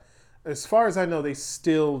yeah, as far as I know, they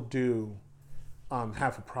still do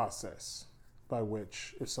have a process by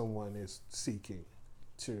which if someone is seeking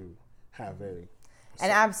to have a...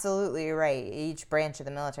 And absolutely right. Each branch of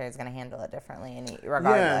the military is going to handle it differently,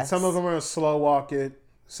 regardless. Yeah, some of them are going to slow walk it.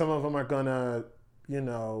 Some of them are going to,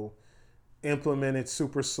 implement it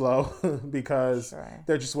super slow because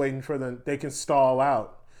they're just waiting for they can stall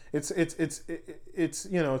out. It's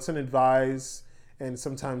an advise, and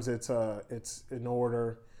sometimes it's an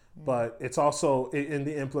order, but it's also in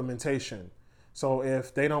the implementation. So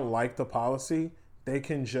if they don't like the policy, they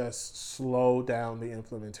can just slow down the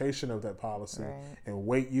implementation of that policy and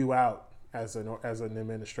wait you out as an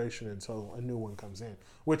administration until a new one comes in,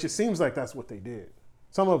 which it seems like that's what they did.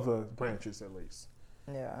 Some of the branches, at least.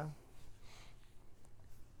 Yeah.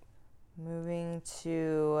 Moving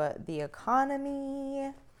to the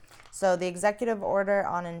economy. So the executive order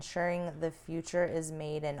on ensuring the future is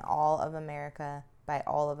made in all of America by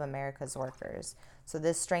all of America's workers. So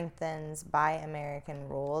this strengthens Buy American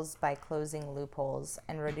rules by closing loopholes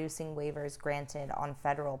and reducing waivers granted on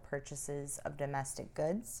federal purchases of domestic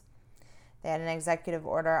goods. They had an executive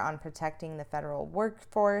order on protecting the federal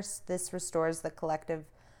workforce. This restores the collective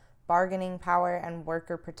bargaining power and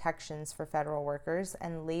worker protections for federal workers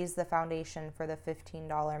and lays the foundation for the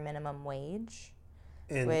 $15 minimum wage.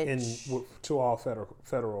 To all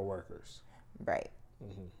federal workers. Right.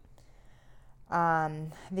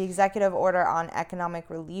 The executive order on economic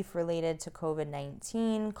relief related to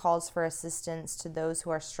COVID-19 calls for assistance to those who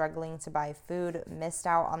are struggling to buy food, missed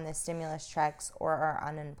out on the stimulus checks, or are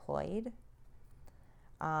unemployed.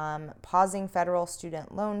 Pausing federal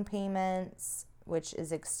student loan payments, which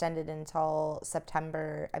is extended until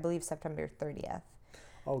September 30th.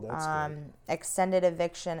 Oh, that's good. Extended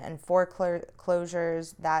eviction and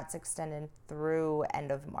foreclosures, that's extended through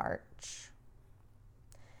end of March.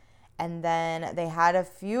 And then they had a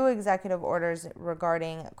few executive orders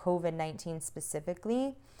regarding COVID-19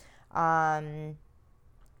 specifically. An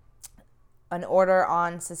order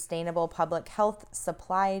on sustainable public health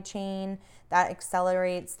supply chain that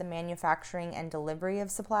accelerates the manufacturing and delivery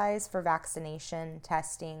of supplies for vaccination,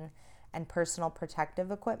 testing, and personal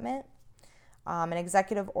protective equipment. An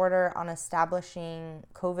executive order on establishing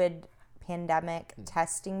COVID pandemic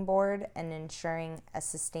testing board and ensuring a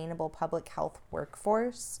sustainable public health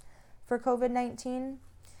workforce for COVID-19.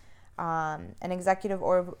 An executive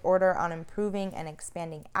order on improving and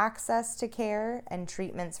expanding access to care and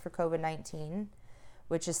treatments for COVID-19,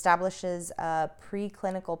 which establishes a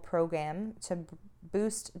preclinical program to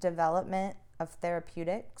boost development of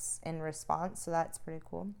therapeutics in response. So that's pretty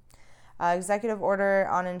cool. Executive order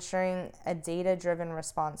on ensuring a data-driven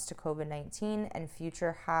response to COVID-19 and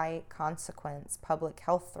future high-consequence public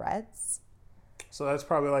health threats. So that's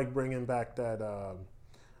probably like bringing back that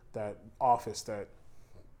office that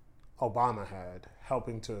Obama had,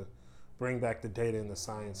 helping to bring back the data and the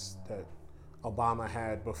science that Obama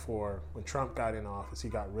had before. When Trump got in office, he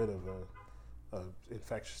got rid of a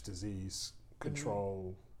infectious disease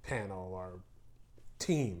control panel or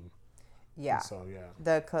team Yeah. So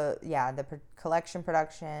yeah. The collection,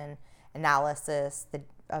 production, analysis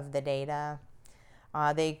of the data.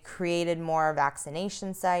 They created more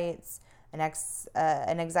vaccination sites.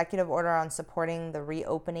 An executive order on supporting the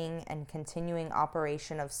reopening and continuing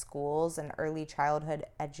operation of schools and early childhood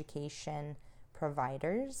education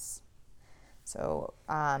providers. So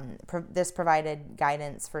this provided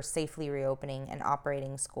guidance for safely reopening and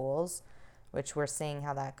operating schools, which we're seeing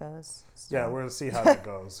how that goes. So. Yeah, we're going to see how that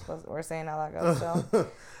goes. We're seeing how that goes still.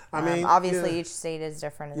 I mean, obviously each state is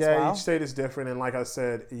different as well. Yeah, each state is different. And like I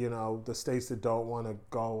said, the states that don't want to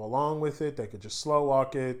go along with it, they could just slow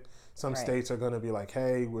walk it. Some states are going to be like,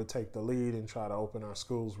 hey, we'll take the lead and try to open our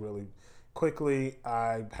schools really quickly.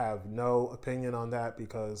 I have no opinion on that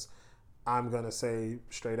because I'm going to say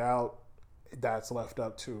straight out, that's left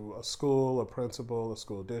up to a school, a principal, a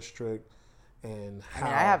school district, and how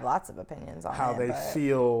I have lots of opinions on how they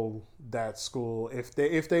feel that school, if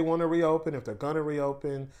they want to reopen, if they're going to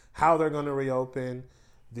reopen, how they're going to reopen,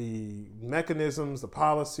 the mechanisms, the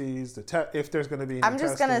policies, if there's going to be. I'm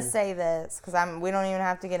just going to say this because we don't even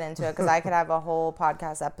have to get into it because I could have a whole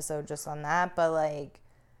podcast episode just on that. But like,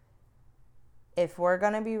 if we're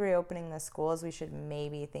going to be reopening the schools, we should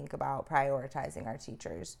maybe think about prioritizing our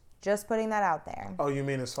teachers. Just putting that out there. Oh, you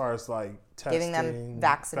mean as far as like testing, giving them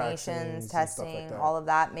vaccinations, testing, like all of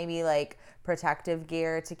that. Maybe like protective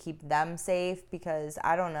gear to keep them safe because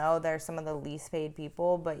I don't know, they're some of the least paid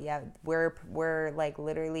people, but yeah, we're like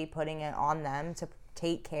literally putting it on them to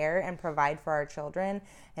take care and provide for our children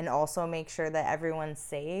and also make sure that everyone's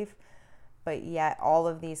safe. But yet all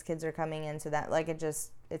of these kids are coming into that, like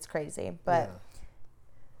it's crazy. But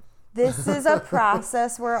this is a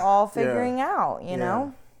process we're all figuring out, you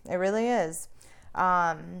know? It really is.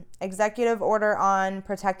 Executive order on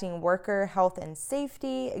protecting worker health and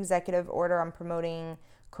safety. Executive order on promoting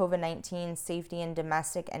COVID-19 safety in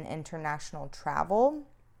domestic and international travel.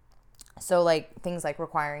 So like things like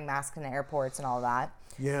requiring masks in airports and all that.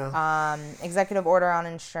 Yeah. Executive order on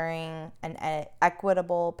ensuring an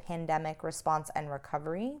equitable pandemic response and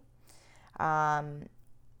recovery.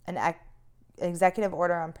 Executive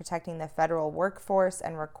order on protecting the federal workforce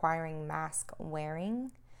and requiring mask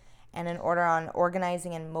wearing. And an order on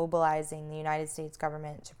organizing and mobilizing the United States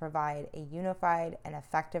government to provide a unified and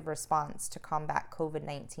effective response to combat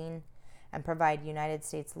COVID-19 and provide United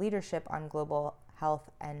States leadership on global health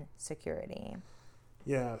and security.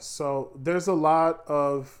 Yeah, so there's a lot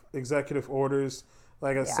of executive orders.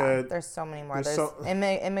 Like I said, there's so many more. There's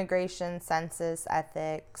immigration, census,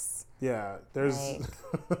 ethics. Yeah, there's.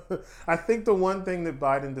 I think the one thing that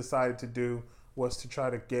Biden decided to do was to try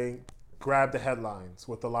to grab the headlines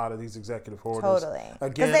with a lot of these executive orders. Totally.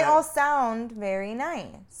 Because they all sound very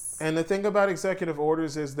nice. And the thing about executive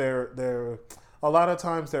orders is they're a lot of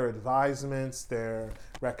times they're advisements, they're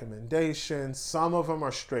recommendations. Some of them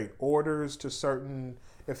are straight orders to certain.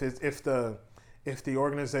 If the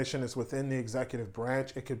organization is within the executive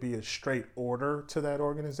branch, it could be a straight order to that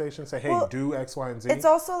organization. Say, hey, do X, Y, and Z. It's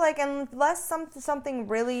also like, unless something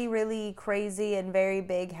really, really crazy and very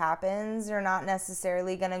big happens, you're not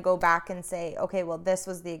necessarily going to go back and say, okay, well, this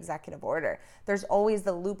was the executive order. There's always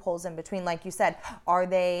the loopholes in between. Like you said,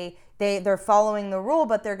 they're following the rule,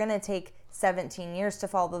 but they're going to take 17 years to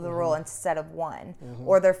follow the rule instead of one. Mm-hmm.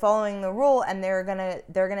 Or they're following the rule and they're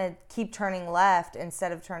gonna keep turning left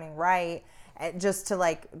instead of turning right, just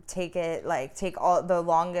to take all the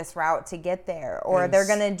longest route to get there. Or they're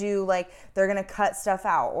gonna cut stuff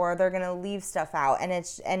out, or they're gonna leave stuff out, and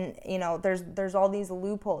there's all these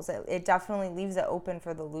loopholes. It definitely leaves it open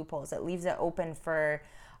for the loopholes. It leaves it open for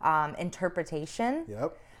interpretation.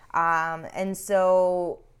 Yep. And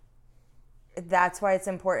so that's why it's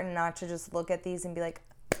important not to just look at these and be like,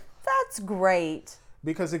 that's great.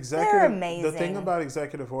 Because they're amazing. The thing about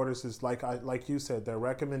executive orders is like you said, they're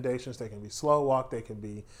recommendations. They can be slow walk. They can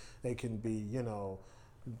be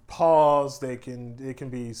paused. It can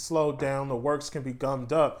be slowed down. The works can be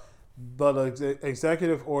gummed up. But an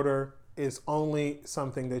executive order is only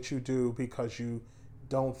something that you do because you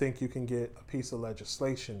don't think you can get a piece of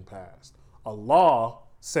legislation passed. A law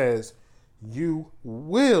says you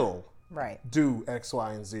will do X,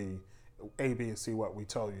 Y, and Z, A, B, and C, what we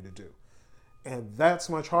tell you to do. And that's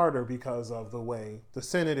much harder because of the way the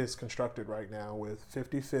Senate is constructed right now with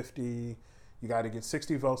 50-50. You got to get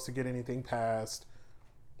 60 votes to get anything passed.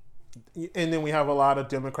 And then we have a lot of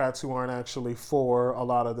Democrats who aren't actually for a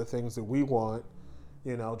lot of the things that we want.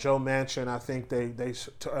 Joe Manchin, I think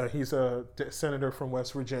he's a senator from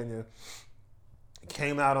West Virginia,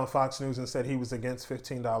 came out on Fox News and said he was against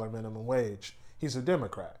 $15 minimum wage. He's a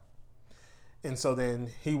Democrat. And so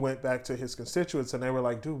then he went back to his constituents and they were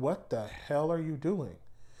like, dude, what the hell are you doing?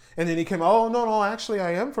 And then he came, oh, no, actually,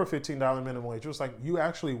 I am for $15 minimum wage. It was like, you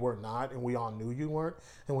actually were not, and we all knew you weren't,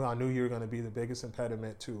 and we all knew you were going to be the biggest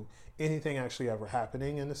impediment to anything actually ever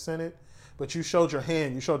happening in the Senate. But you showed your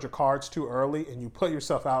hand, you showed your cards too early, and you put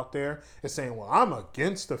yourself out there as saying, well, I'm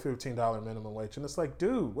against the $15 minimum wage. And it's like,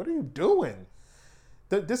 dude, what are you doing?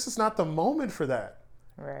 This is not the moment for that.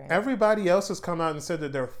 Right. Everybody else has come out and said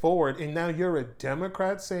that they're for it, and now you're a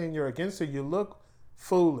Democrat saying you're against it. You look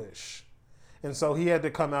foolish. And so he had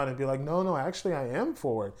to come out and be like, no, actually I am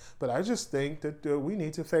for it. But I just think that we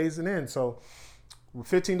need to phase it in. So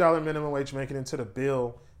 $15 minimum wage making it into the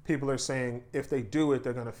bill, people are saying if they do it,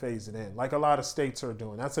 they're going to phase it in. Like a lot of states are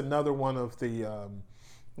doing. That's another one of the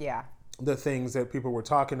things that people were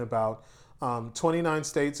talking about. 29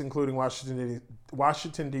 states, including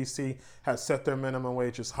Washington, D.C., has set their minimum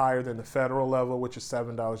wages higher than the federal level, which is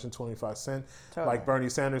 $7.25. Totally. Like Bernie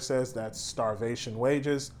Sanders says, that's starvation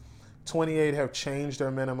wages. 28 have changed their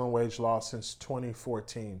minimum wage law since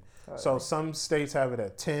 2014. Totally. So some states have it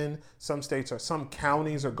at 10. Some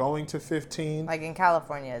counties are going to 15. Like in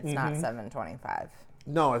California, it's not $7.25.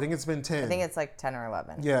 No, I think it's been 10. I think it's like 10 or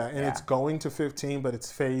 11. Yeah, and it's going to 15, but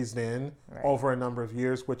it's phased in over a number of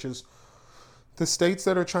years, which is the states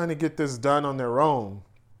that are trying to get this done on their own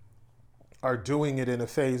are doing it in a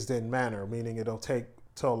phased in manner, meaning it'll take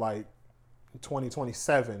till like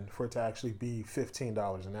 2027 for it to actually be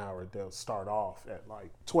 $15 an hour. They'll start off at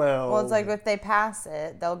like 12. Well, it's like if they pass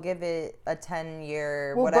it, they'll give it a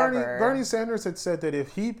 10-year whatever. Bernie Sanders had said that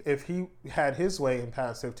if he had his way and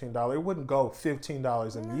passed $15, it wouldn't go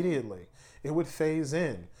 $15 immediately. It would phase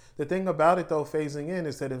in. The thing about it, though, phasing in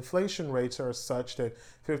is that inflation rates are such that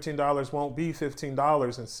 $15 won't be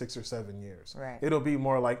 $15 in 6 or 7 years. Right. It'll be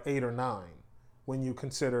more like 8 or 9 when you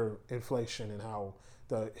consider inflation and how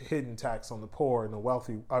the hidden tax on the poor and the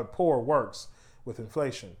wealthy poor works with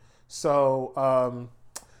inflation. So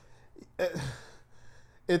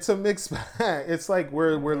it's a mixed bag. It's like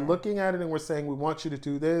we're looking at it and we're saying we want you to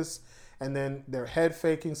do this, and then they're head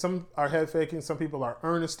faking. Some are head faking. Some people are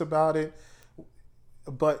earnest about it.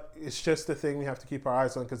 But it's just the thing we have to keep our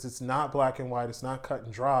eyes on, because it's not black and white. It's not cut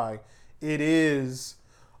and dry. It is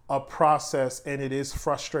a process, and it is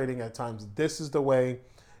frustrating at times. This is the way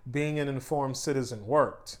being an informed citizen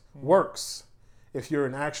works. If you're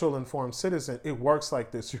an actual informed citizen, it works like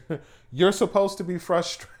this. You're supposed to be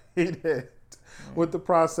frustrated with the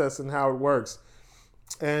process and how it works.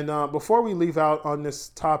 And before we leave out on this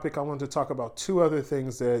topic, I wanted to talk about two other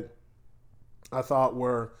things that I thought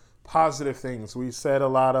were positive things. We said a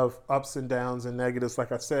lot of ups and downs and negatives.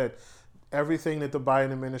 Like I said, everything that the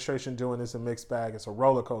Biden administration doing is a mixed bag. It's a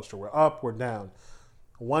roller coaster. We're up, we're down.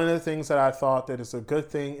 One of the things that I thought that is a good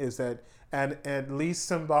thing is that, and at least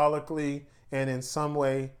symbolically and in some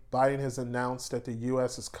way, Biden has announced that the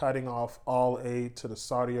U.S. is cutting off all aid to the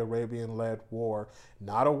Saudi Arabian-led war.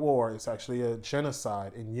 Not a war, it's actually a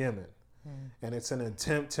genocide in Yemen. And it's an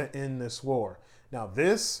attempt to end this war. Now,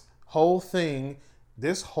 this whole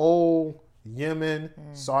Yemen,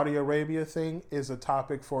 Saudi Arabia thing is a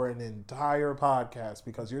topic for an entire podcast,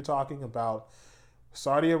 because you're talking about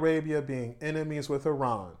Saudi Arabia being enemies with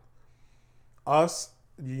Iran. Us,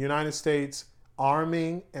 the United States,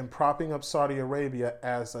 arming and propping up Saudi Arabia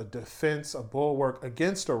as a defense, a bulwark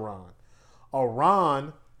against Iran.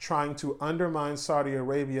 Iran trying to undermine Saudi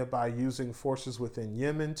Arabia by using forces within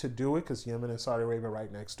Yemen to do it, because Yemen and Saudi Arabia are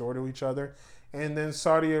right next door to each other. And then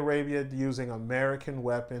Saudi Arabia using American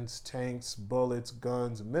weapons, tanks, bullets,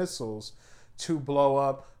 guns, missiles to blow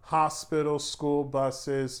up hospitals, school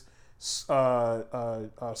buses,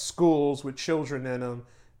 schools with children in them,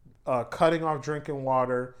 cutting off drinking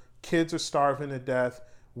water. Kids are starving to death.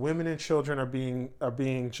 Women and children are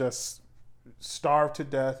being just starved to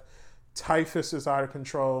death. Typhus is out of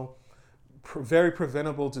control. Very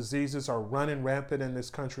preventable diseases are running rampant in this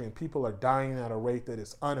country, and people are dying at a rate that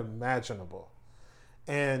is unimaginable.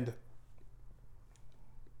 And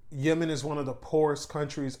Yemen is one of the poorest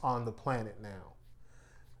countries on the planet now.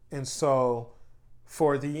 And so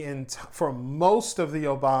for most of the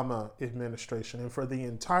Obama administration and for the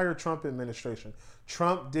entire Trump administration,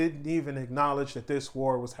 Trump didn't even acknowledge that this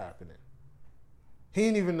war was happening. He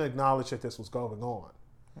didn't even acknowledge that this was going on.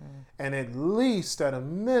 And at least at a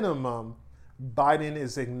minimum, Biden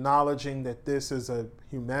is acknowledging that this is a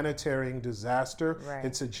humanitarian disaster. Right.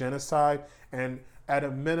 It's a genocide. And at a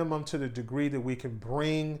minimum, to the degree that we can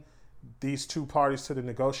bring these two parties to the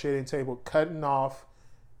negotiating table, cutting off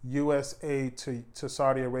U.S. aid to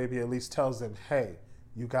Saudi Arabia at least tells them, hey,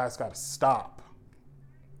 you guys got to stop,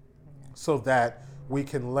 so that we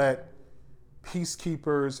can let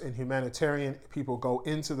peacekeepers and humanitarian people go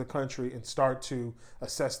into the country and start to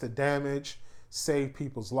assess the damage, save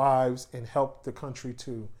people's lives and help the country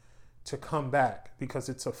to come back, because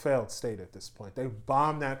it's a failed state at this point. They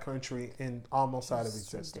bombed that country and almost out of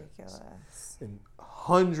existence. Ridiculous. And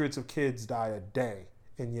hundreds of kids die a day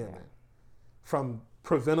in Yemen from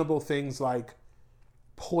preventable things like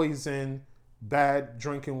poison, bad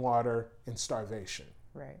drinking water, and starvation.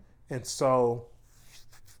 Right. And so,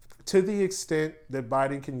 to the extent that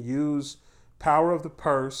Biden can use power of the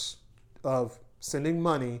purse of sending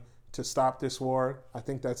money to stop this war, I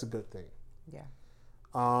think that's a good thing. Yeah.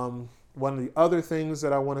 One of the other things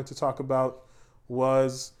that I wanted to talk about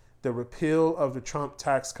was the repeal of the Trump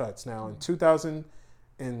tax cuts. Now, in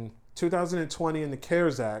 2020, in the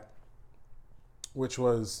CARES Act, which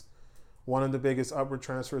was one of the biggest upward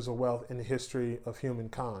transfers of wealth in the history of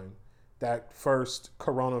humankind, that first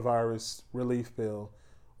coronavirus relief bill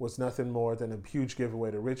was nothing more than a huge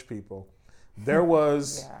giveaway to rich people. There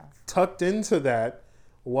was, tucked into that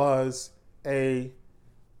was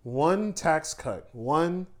one tax cut,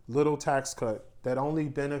 one little tax cut that only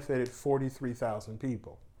benefited 43,000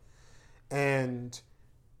 people. And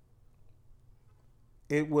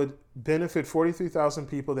it would benefit 43,000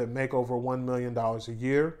 people that make over $1 million a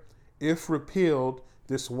year. If repealed,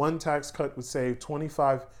 this one tax cut would save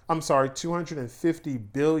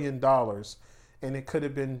 $250 billion, and it could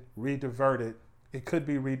have been rediverted. It could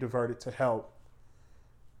be rediverted to help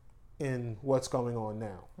in what's going on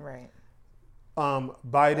now. Right.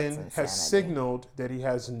 Biden has signaled that he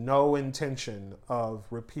has no intention of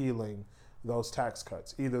repealing those tax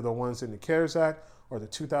cuts, either the ones in the CARES Act or the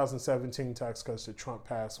 2017 tax cuts that Trump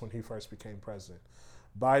passed when he first became president.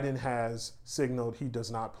 Biden has signaled he does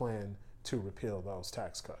not plan to repeal those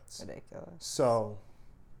tax cuts. Ridiculous. So,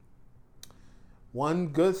 one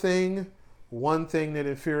good thing, one thing that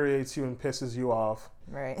infuriates you and pisses you off.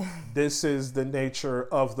 Right. This is the nature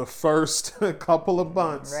of the first couple of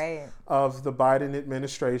months of the Biden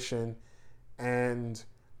administration. And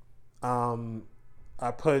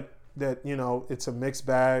I put that, it's a mixed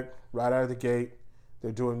bag right out of the gate.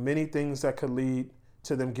 They're doing many things that could lead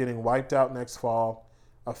to them getting wiped out next fall.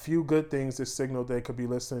 A few good things that signal they could be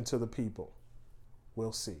listening to the people.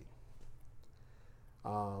 We'll see.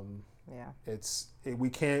 We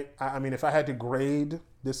can't, if I had to grade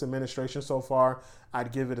this administration so far,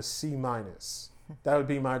 I'd give it a C-. That would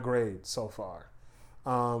be my grade so far.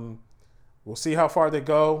 We'll see how far they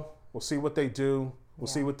go. We'll see what they do. We'll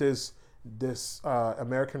see what this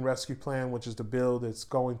American Rescue Plan, which is the bill that's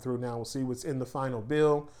going through now. We'll see what's in the final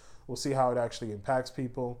bill. We'll see how it actually impacts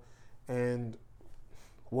people. And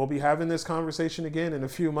we'll be having this conversation again in a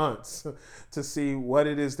few months to see what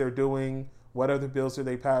it is they're doing. What other bills are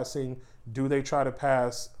they passing? Do they try to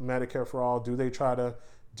pass Medicare for all? Do they try to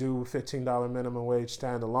do $15 minimum wage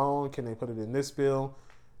standalone? Can they put it in this bill?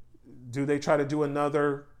 Do they try to do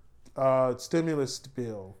another stimulus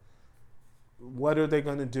bill? What are they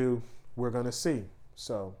going to do? We're going to see.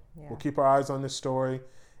 So we'll keep our eyes on this story,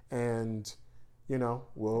 and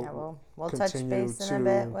we'll touch base in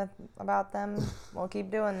a bit about them. We'll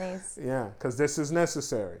keep doing these. Yeah, because this is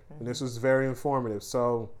necessary, and this is very informative.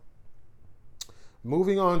 So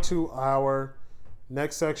moving on to our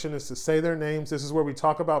next section is to say their names. This is where we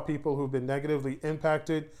talk about people who've been negatively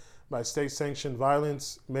impacted by state-sanctioned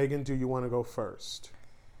violence. Megan, do you want to go first?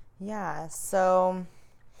 Yeah, so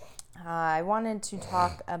I wanted to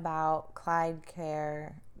talk about Clyde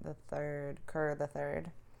Kerr III.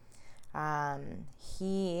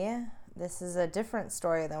 This is a different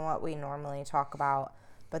story than what we normally talk about,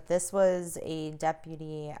 but this was a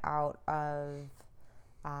deputy out of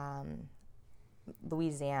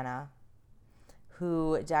Louisiana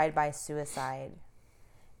who died by suicide,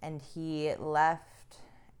 and he left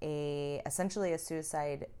essentially a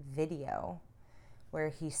suicide video where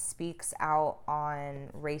he speaks out on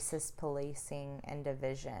racist policing and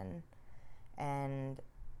division and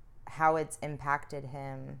how it's impacted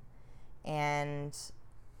him. And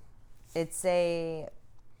it's a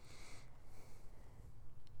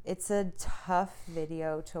tough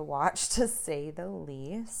video to watch, to say the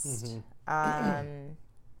least.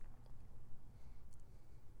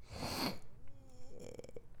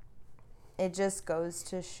 It just goes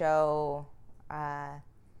to show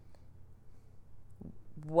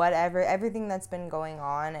everything that's been going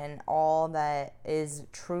on and all that is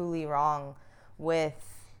truly wrong with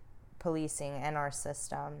policing and our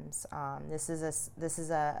systems. This is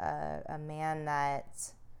a man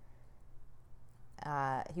that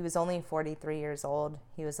he was only 43 years old.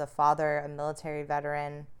 He was a father, a military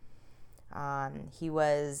veteran. He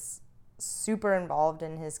was super involved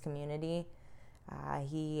in his community.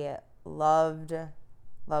 He loved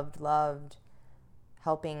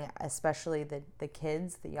helping especially the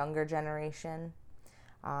kids, the younger generation,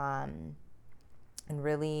 and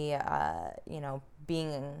really,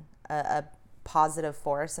 being a positive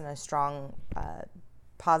force and a strong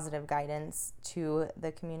positive guidance to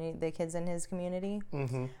the community, the kids in his community.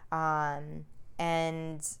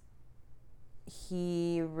 And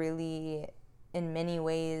he really, in many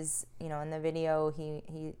ways, in the video,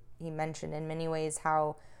 he mentioned in many ways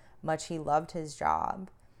how much he loved his job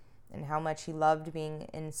and how much he loved being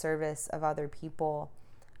in service of other people.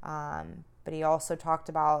 But he also talked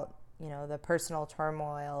about, the personal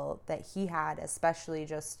turmoil that he had, especially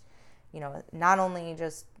just, not only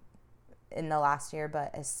just in the last year, but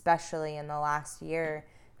especially in the last year,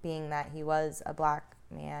 being that he was a Black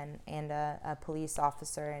man and a police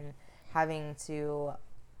officer, and having to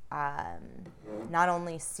not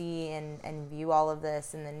only see and view all of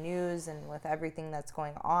this in the news and with everything that's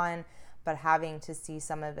going on, but having to see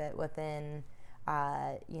some of it within,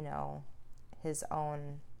 his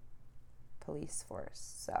own police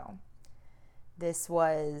force. So this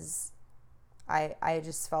was, I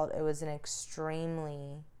just felt it was an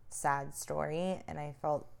extremely sad story, and I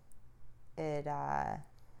felt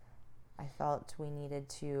we needed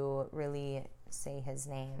to really say his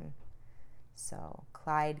name. So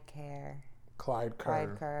Clyde Kerr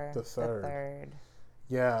the third.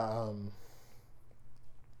 Yeah,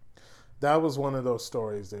 that was one of those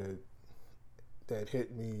stories that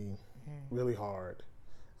hit me really hard,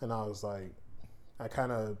 and I was like, I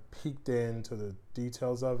kind of peeked into the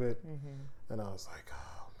details of it, and I was like,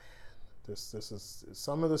 oh man, this is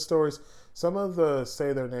some of the stories, some of the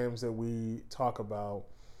say their names that we talk about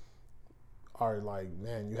are like,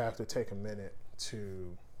 man, you have to take a minute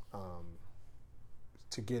to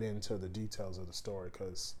get into the details of the story,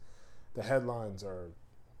 because the headlines are,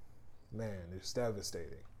 man, it's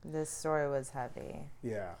devastating. This story was heavy.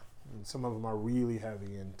 Yeah, and some of them are really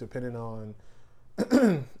heavy, and depending on,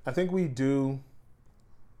 I think we do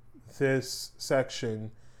this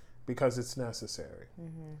section because it's necessary,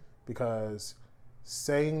 because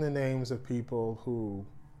saying the names of people who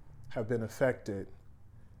have been affected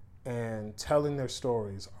and telling their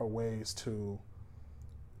stories are ways to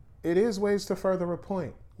further a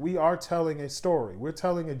point. We are telling a story. We're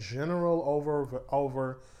telling a general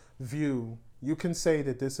overview. You can say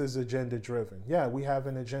that this is agenda driven. Yeah, we have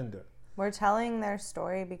an agenda. We're telling their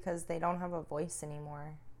story because they don't have a voice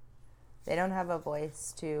anymore. They don't have a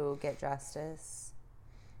voice to get justice.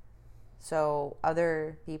 So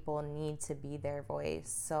other people need to be their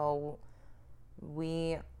voice. So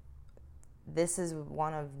this is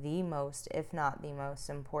one of the most, if not the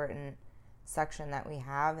most important section that we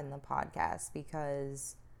have in the podcast,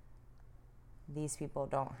 because these people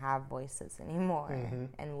don't have voices anymore,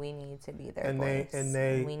 and we need to be their voice.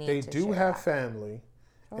 They do have family,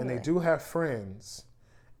 and they do have friends,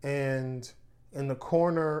 and in the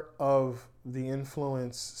corner of the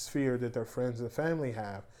influence sphere that their friends and family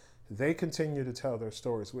have, they continue to tell their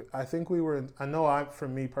stories. I think for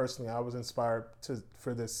me personally, I was inspired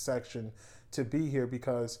for this section to be here,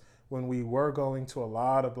 because when we were going to a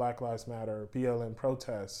lot of Black Lives Matter, BLM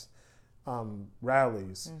protests,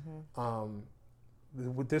 rallies,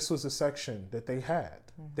 this was a section that they had.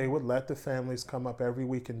 They would let the families come up every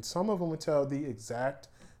week, and some of them would tell the exact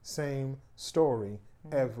same story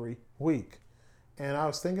every week. And I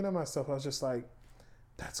was thinking to myself, I was just like,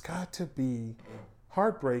 that's got to be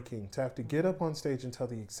heartbreaking to have to get up on stage and tell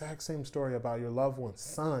the exact same story about your loved one's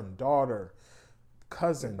son, daughter,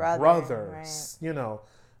 cousin, brother, right.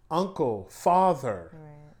 Uncle, father.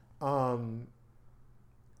 Right.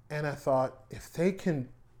 And I thought, if they can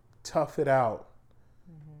tough it out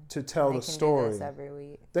to tell the story, every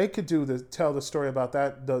week. They could tell the story about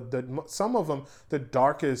that. Some of them, the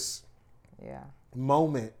darkest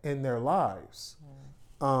moment in their lives.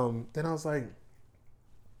 Then I was like,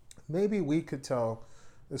 maybe we could tell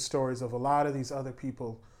the stories of a lot of these other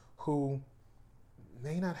people who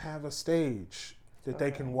may not have a stage that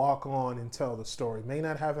they can walk on and tell the story, may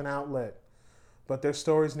not have an outlet, but their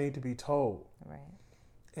stories need to be told. Right.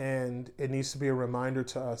 And it needs to be a reminder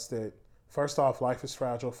to us that, first off, life is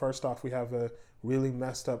fragile. First off, we have a really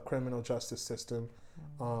messed up criminal justice system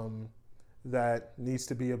that needs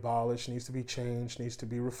to be abolished, needs to be changed, needs to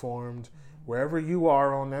be reformed. Wherever you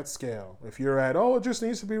are on that scale, if you're at, it just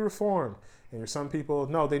needs to be reformed, and there's some people,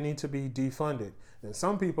 no, they need to be defunded. And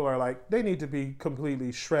some people are like, they need to be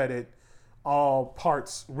completely shredded, all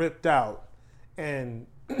parts ripped out, and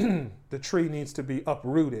the tree needs to be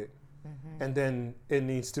uprooted, and then it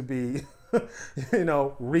needs to be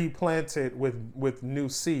replanted with new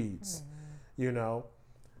seeds.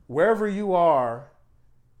 Wherever you are,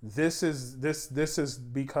 this is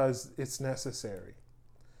because it's necessary.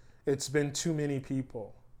 It's been too many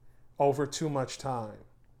people over too much time.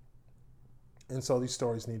 And so these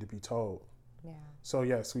stories need to be told. Yeah. So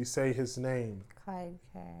yes, we say his name. Clyde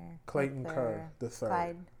Kerr. Clayton Kerr the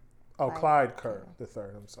third. Clyde Kerr the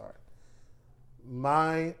third. I'm sorry.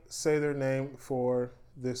 My say their name for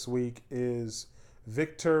this week is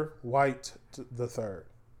Victor White the third.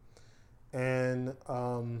 And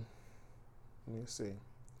let me see.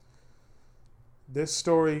 This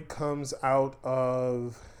story comes out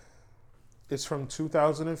of, it's from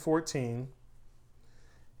 2014,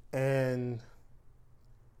 and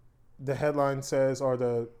the headline says, or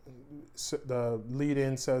the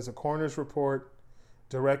lead-in says, a coroner's report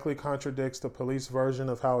directly contradicts the police version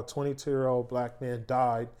of how a 22-year-old black man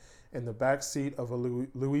died in the backseat of a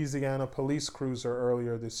Louisiana police cruiser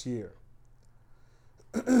earlier this year.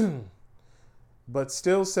 But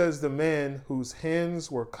still says the man whose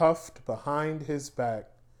hands were cuffed behind his back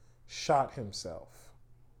shot himself.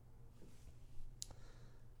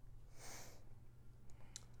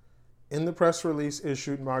 In the press release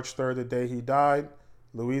issued March 3rd, the day he died,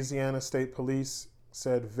 Louisiana State Police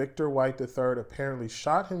said Victor White III apparently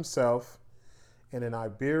shot himself in an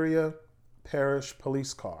Iberia Parish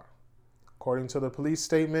police car. According to the police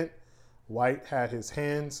statement, White had his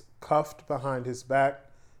hands cuffed behind his back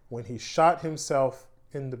when he shot himself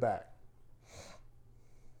in the back.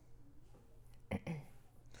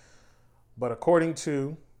 But according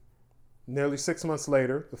to, nearly 6 months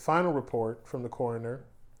later, the final report from the coroner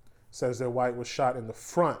says that White was shot in the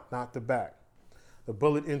front, not the back. The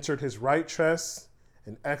bullet entered his right chest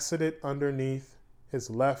and exited underneath his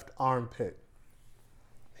left armpit.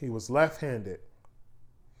 He was left-handed.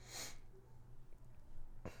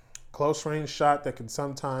 Close range shot that can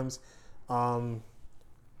sometimes, the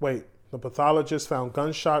pathologist found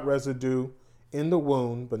gunshot residue in the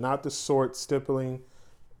wound, but not the sort stipulating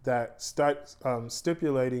that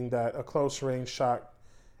a close range shot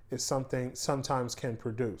is something sometimes can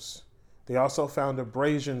produce. They also found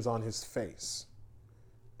abrasions on his face.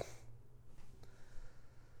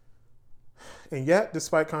 And yet,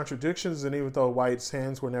 despite contradictions, and even though White's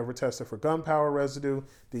hands were never tested for gunpowder residue,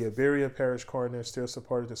 the Iberia Parish coroner still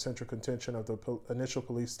supported the central contention of the initial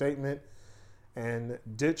police statement and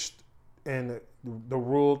ditched the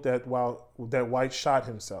rule that White shot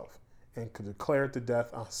himself and declared the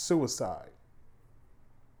death a suicide.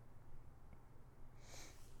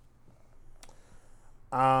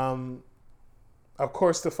 Of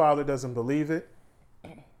course, the father doesn't believe it.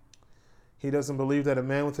 He doesn't believe that a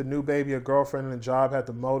man with a new baby, a girlfriend, and a job had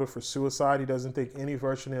the motive for suicide. He doesn't think any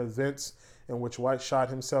version of events in which White shot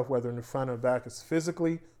himself, whether in the front or back, is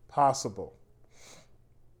physically possible.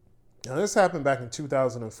 Now, this happened back in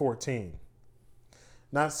 2014.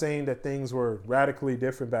 Not saying that things were radically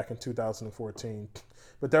different back in 2014,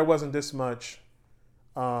 but there wasn't this much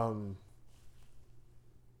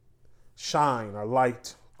shine or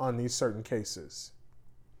light on these certain cases.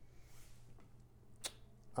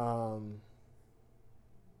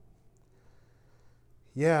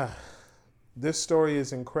 Yeah, this story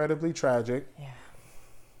is incredibly tragic. Yeah.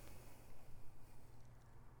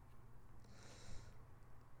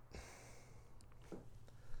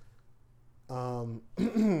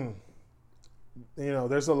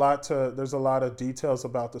 There's a lot of details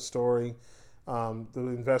about the story. The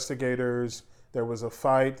investigators, there was a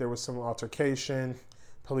fight, there was some altercation,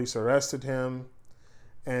 police arrested him,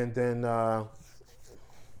 and then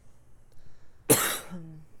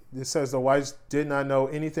it says the Whites did not know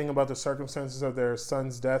anything about the circumstances of their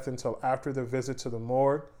son's death until after the visit to the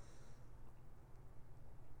morgue.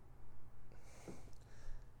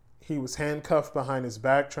 He was handcuffed behind his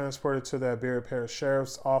back, transported to the Iberia Parish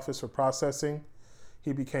Sheriff's Office for processing.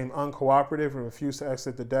 He became uncooperative and refused to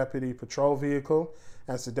exit the deputy patrol vehicle.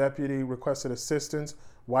 As the deputy requested assistance,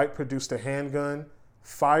 White produced a handgun,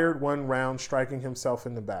 fired one round, striking himself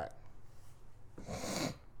in the back.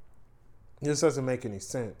 This doesn't make any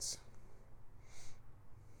sense.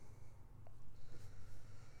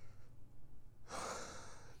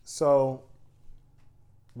 So,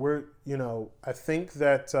 I think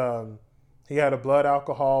that he had a blood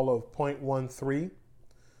alcohol of 0.13,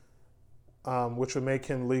 which would make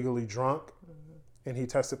him legally drunk, and he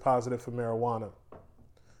tested positive for marijuana.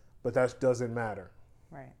 But that doesn't matter.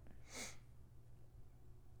 Right.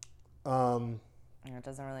 It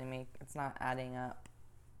doesn't really it's not adding up.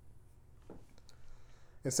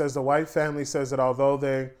 It says the White family says that although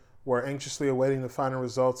they were anxiously awaiting the final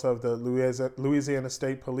results of the Louisiana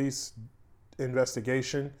State Police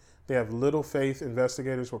investigation, they have little faith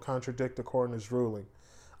investigators will contradict the coroner's ruling.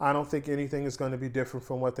 I don't think anything is going to be different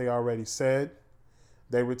from what they already said.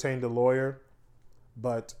 They retained a lawyer,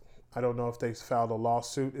 but I don't know if they filed a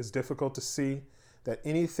lawsuit. It's difficult to see that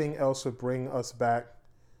anything else would bring us back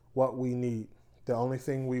what we need. The only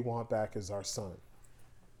thing we want back is our son.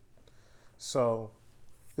 So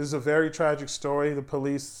this is a very tragic story. The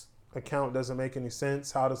police account doesn't make any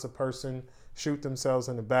sense. How does a person shoot themselves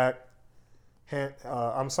in the back? How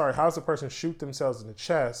does a person shoot themselves in the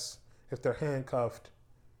chest if they're handcuffed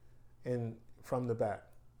from the back?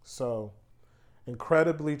 So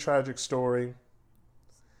incredibly tragic story.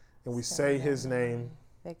 And we say his name.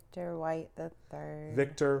 Victor White III.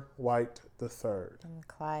 Victor White III. And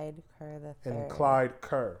Clyde Kerr III. And Clyde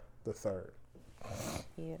Kerr III.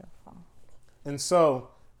 Beautiful. And so,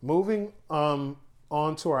 moving on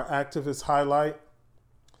to our activist highlight.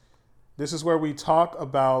 This is where we talk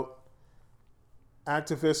about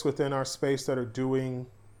activists within our space that are doing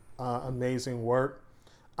amazing work.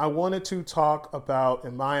 I wanted to talk about,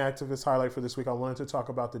 in my activist highlight for this week, I wanted to talk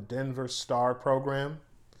about the Denver STAR program.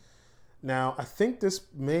 Now, I think this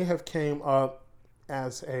may have came up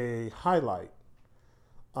as a highlight,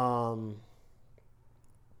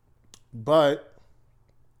 but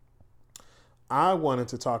I wanted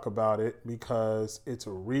to talk about it because it's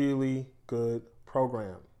a really good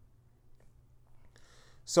program.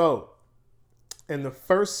 So, in the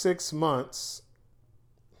first 6 months,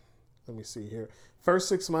 first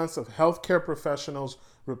 6 months of healthcare professionals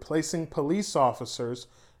replacing police officers,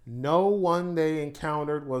 no one they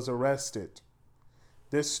encountered was arrested.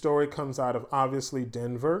 This story comes out of, obviously,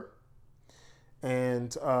 Denver,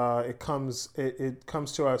 and it comes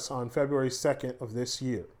to us on February 2nd of this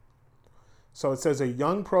year. So it says a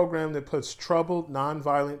young program that puts troubled,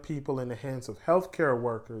 nonviolent people in the hands of healthcare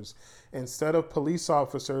workers instead of police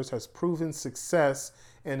officers has proven success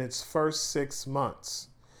in its first 6 months.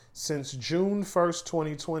 Since June 1st,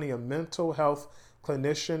 2020, a mental health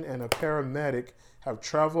clinician and a paramedic have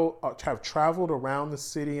traveled around the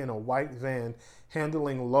city in a white van,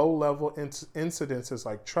 handling low-level incidences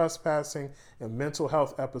like trespassing and mental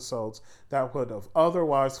health episodes that would have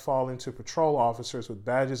otherwise fallen to patrol officers with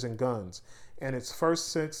badges and guns. In its first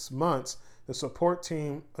 6 months, the Support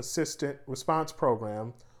Team Assistant Response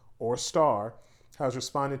Program, or STAR, has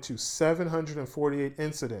responded to 748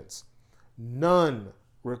 incidents. None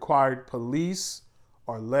required police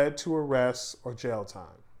or led to arrests or jail time.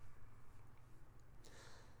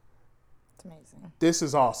 Amazing. This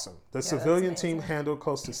is awesome. The civilian team handled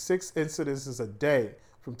close to 6 incidences a day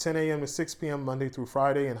from 10 a.m. to 6 p.m. Monday through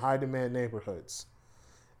Friday in high-demand neighborhoods.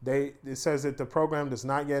 It says that the program does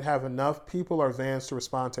not yet have enough people or vans to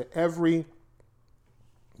respond to every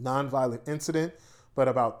nonviolent incident, but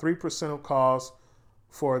about 3% of calls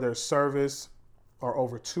for their service or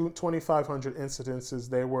over 2,500 incidences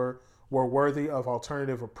they were worthy of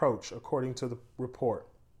alternative approach, according to the report.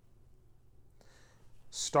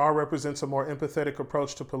 STAR represents a more empathetic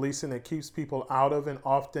approach to policing that keeps people out of an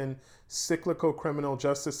often cyclical criminal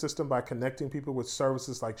justice system by connecting people with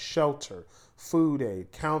services like shelter, food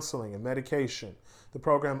aid, counseling, and medication. The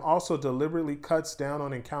program also deliberately cuts down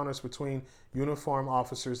on encounters between uniformed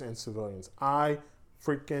officers and civilians. I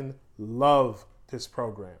freaking love this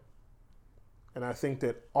program. And I think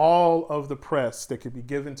that all of the press that could be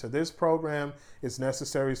given to this program is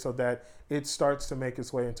necessary so that it starts to make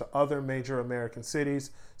its way into other major American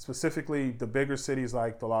cities, specifically the bigger cities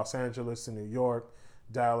like the Los Angeles and New York,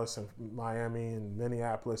 Dallas and Miami and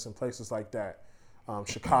Minneapolis and places like that,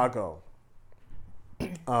 Chicago.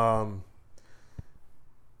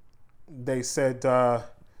 They said, it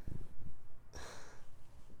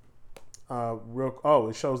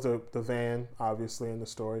shows the van, obviously, in the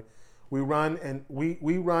story. We run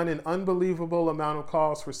an unbelievable amount of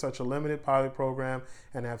calls for such a limited pilot program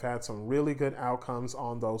and have had some really good outcomes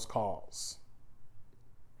on those calls.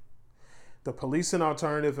 The Policing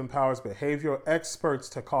Alternative empowers behavioral experts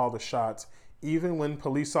to call the shots, even when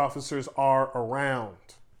police officers are around.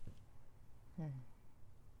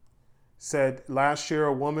 Said last year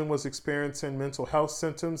a woman was experiencing mental health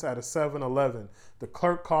symptoms at a 7-Eleven. The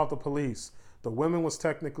clerk called the police. The woman was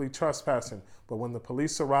technically trespassing, but when the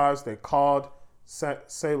police arrived, they called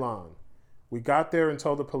Ceylon. We got there and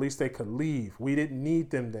told the police they could leave. We didn't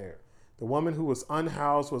need them there. The woman who was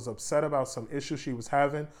unhoused was upset about some issue she was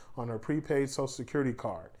having on her prepaid Social Security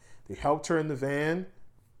card. They helped her in the van,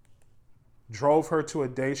 drove her to a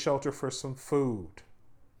day shelter for some food.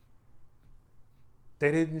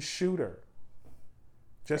 They didn't shoot her.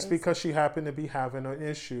 Just because she happened to be having an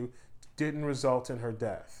issue didn't result in her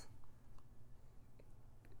death.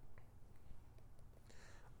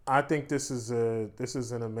 I think this is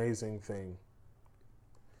an amazing thing.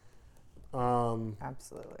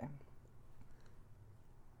 Absolutely.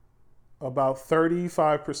 about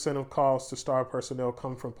 35% of calls to STAR personnel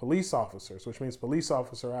come from police officers, which means police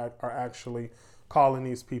officers are actually calling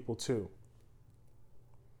these people too.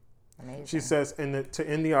 Amazing. She says, to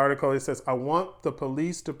end the article, it says, I want the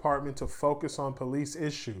police department to focus on police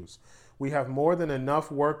issues. We have more than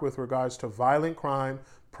enough work with regards to violent crime,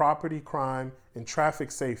 property crime, and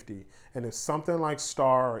traffic safety. And if something like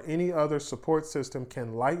STAR or any other support system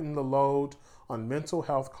can lighten the load on mental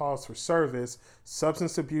health calls for service,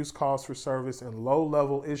 substance abuse calls for service, and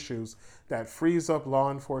low-level issues, that frees up law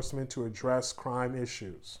enforcement to address crime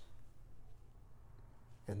issues.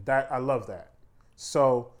 And that, I love that.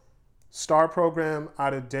 So, STAR program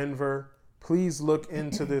out of Denver, please look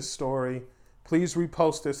into this story. Please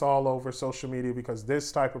repost this all over social media, because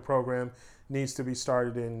this type of program needs to be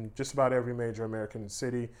started in just about every major American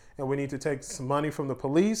city. And we need to take some money from the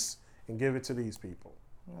police and give it to these people.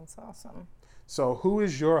 That's awesome. So who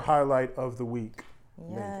is your highlight of the week?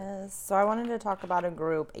 Yes. So I wanted to talk about a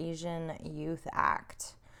group, Asian Youth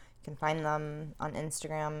Act. You can find them on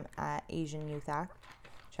Instagram at Asian Youth Act.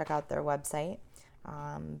 Check out their website.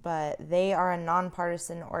 But they are a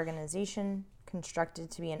nonpartisan organization constructed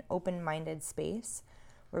to be an open-minded space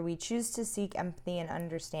where we choose to seek empathy and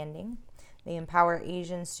understanding. They empower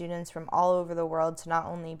Asian students from all over the world to not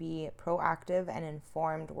only be proactive and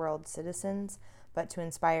informed world citizens, but to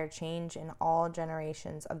inspire change in all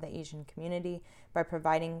generations of the Asian community by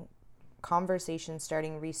providing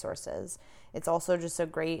conversation-starting resources. It's also just a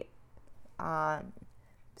great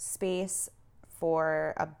space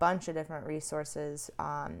for a bunch of different resources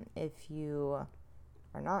if you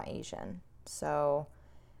are not Asian. So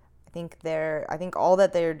I think all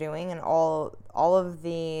that they're doing and all of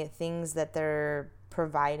the things that they're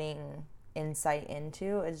providing insight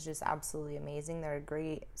into is just absolutely amazing. They're a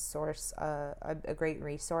great source, a great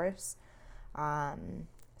resource.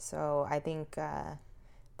 So I think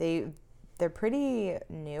they're pretty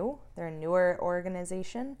new. They're a newer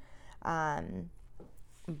organization,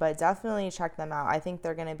 but definitely check them out. I think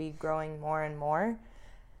they're going to be growing more and more.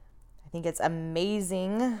 I think it's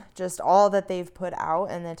amazing just all that they've put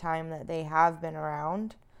out in the time that they have been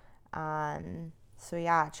around. So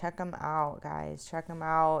yeah, check them out, guys. Check them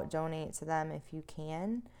out. Donate to them if you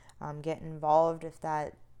can. Get involved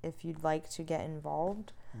if you'd like to get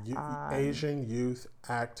involved.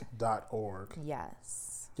 AsianYouthAct.org.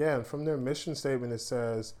 Yes. Yeah, and from their mission statement, it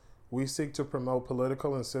says, we seek to promote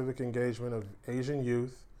political and civic engagement of Asian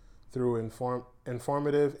youth through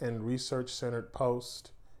informative and research-centered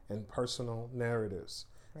posts and personal narratives.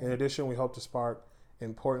 Right. In addition, we hope to spark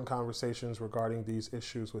important conversations regarding these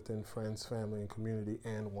issues within friends, family, and community,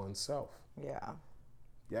 and oneself. Yeah.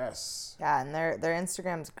 Yes. Yeah, and their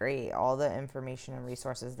Instagram's great. All the information and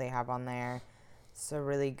resources they have on there. It's a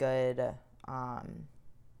really good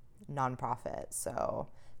nonprofit. So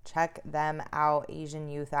check them out, Asian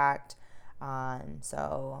Youth Act.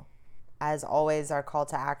 So as always, our call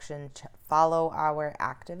to action, follow our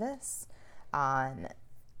activists.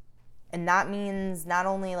 And that means not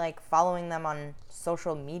only like following them on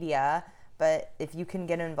social media, but if you can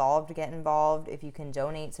get involved, get involved. If you can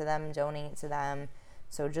donate to them, donate to them.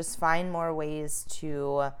 So just find more ways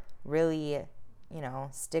to really,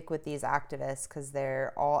 stick with these activists, because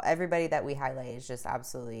everybody that we highlight is just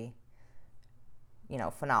absolutely,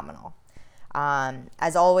 phenomenal.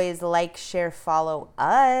 As always, like, share, follow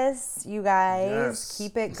us, you guys. Yes.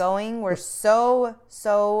 Keep it going. We're so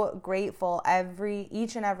grateful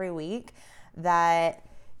each and every week that,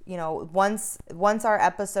 once our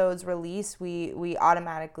episodes release, we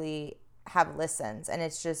automatically have listens, and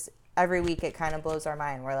it's just every week it kind of blows our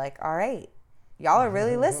mind. We're like, all right, y'all are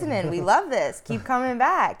really listening. We love this. Keep coming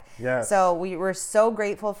back. Yes. So we're so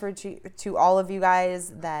grateful to all of you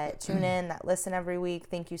guys that tune in, that listen every week.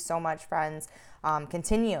 Thank you so much, friends.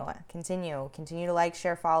 Continue to like,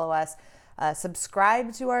 share, follow us.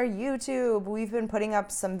 Subscribe to our YouTube. We've been putting up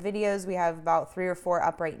some videos. We have about 3 or 4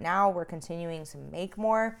 up right now. We're continuing to make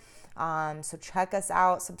more. So check us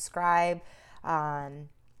out, subscribe.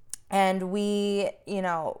 And we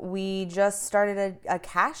just started a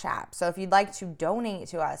Cash App. So if you'd like to donate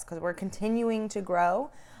to us, because we're continuing to grow.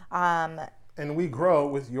 And we grow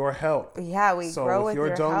with your help. Yeah, we grow with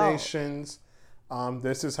your donations.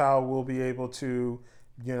 This is how we'll be able to,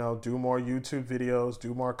 do more YouTube videos,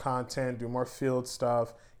 do more content, do more field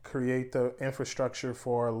stuff, create the infrastructure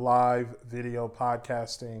for live video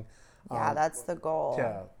podcasting. Yeah, that's the goal.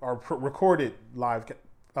 Yeah, or recorded live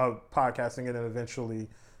podcasting, and then eventually,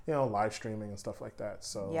 live streaming and stuff like that.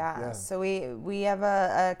 So yeah. So we have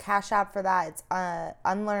a Cash App for that. It's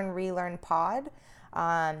Unlearn Relearn Pod.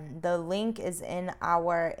 The link is in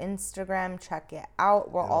our Instagram. Check it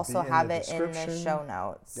out. We'll also have it in the show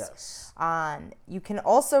notes. Yes. You can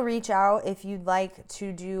also reach out if you'd like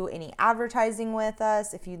to do any advertising with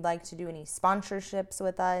us, if you'd like to do any sponsorships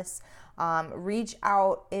with us. Reach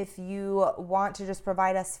out if you want to just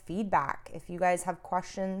provide us feedback. If you guys have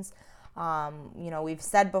questions, we've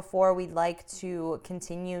said before we'd like to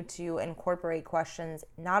continue to incorporate questions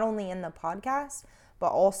not only in the podcast,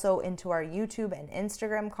 but also into our YouTube and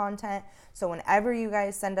Instagram content. So whenever you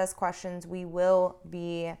guys send us questions, we will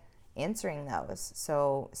be answering those.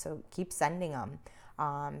 So keep sending them.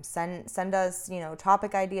 Send us,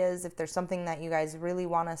 topic ideas. If there's something that you guys really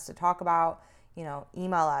want us to talk about,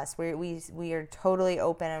 email us. We are totally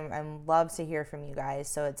open and love to hear from you guys.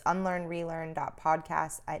 So it's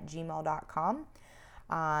unlearnrelearn.podcast@gmail.com.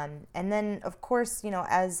 And then, of course,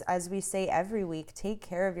 as we say every week, take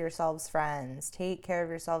care of yourselves, friends. Take care of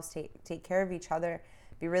yourselves. Take care of each other.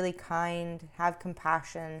 Be really kind. Have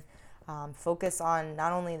compassion. Focus on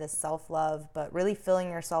not only the self-love, but really filling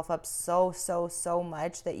yourself up so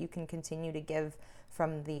much that you can continue to give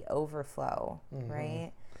from the overflow,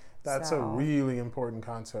 right? That's a really important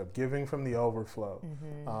concept, giving from the overflow.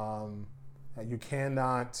 You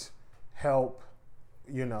cannot help,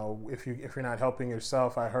 if you're not helping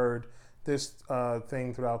yourself. I heard this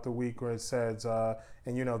thing throughout the week where it says,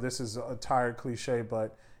 this is a tired cliche,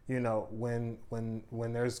 but when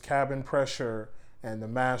there's cabin pressure and the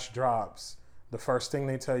mask drops, the first thing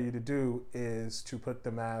they tell you to do is to put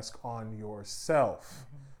the mask on yourself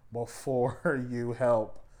before you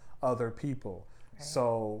help other people. Right.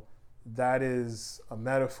 So that is a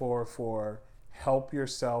metaphor for help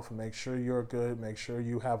yourself, make sure you're good, make sure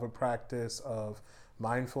you have a practice of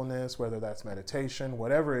mindfulness, whether that's meditation,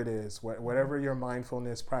 whatever it is, whatever your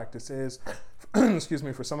mindfulness practice is. Excuse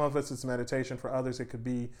me, for some of us it's meditation, for others it could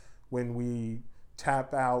be when we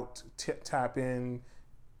tap out, tap in,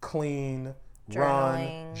 clean,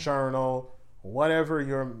 run, journal, whatever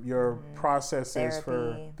your process is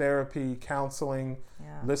for therapy, counseling,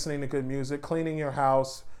 listening to good music, cleaning your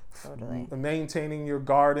house, maintaining your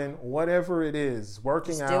garden, whatever it is,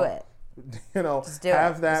 working just out. Do it.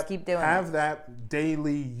 Have that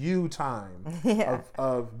daily you time.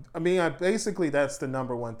 Basically that's the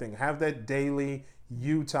number one thing. Have that daily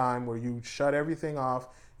you time where you shut everything off,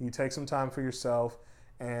 you take some time for yourself,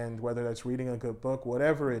 and whether that's reading a good book,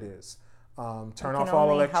 whatever it is, turn off all electronics. We can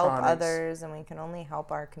only help others, and we can only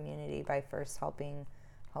help our community by first helping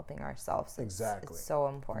ourselves. Exactly. It's so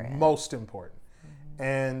important. Most important.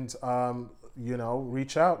 And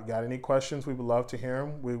reach out. You got any questions? We would love to hear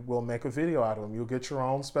them. We will make a video out of them. You'll get your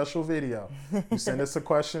own special video. You send us a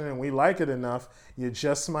question and we like it enough, you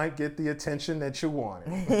just might get the attention that you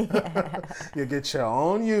wanted. You'll get your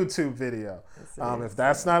own YouTube video. If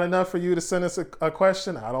that's not enough for you to send us a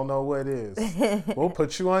question, I don't know what is. We'll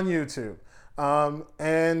put you on YouTube.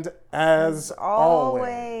 And as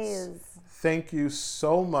always, thank you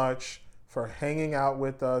so much for hanging out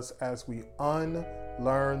with us as we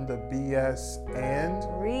unlearn the BS and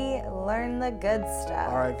relearn the good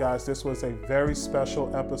stuff. All right, guys, this was a very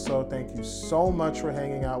special episode. Thank you so much for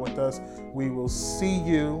hanging out with us. We will see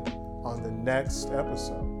you on the next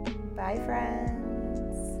episode. Bye, friends.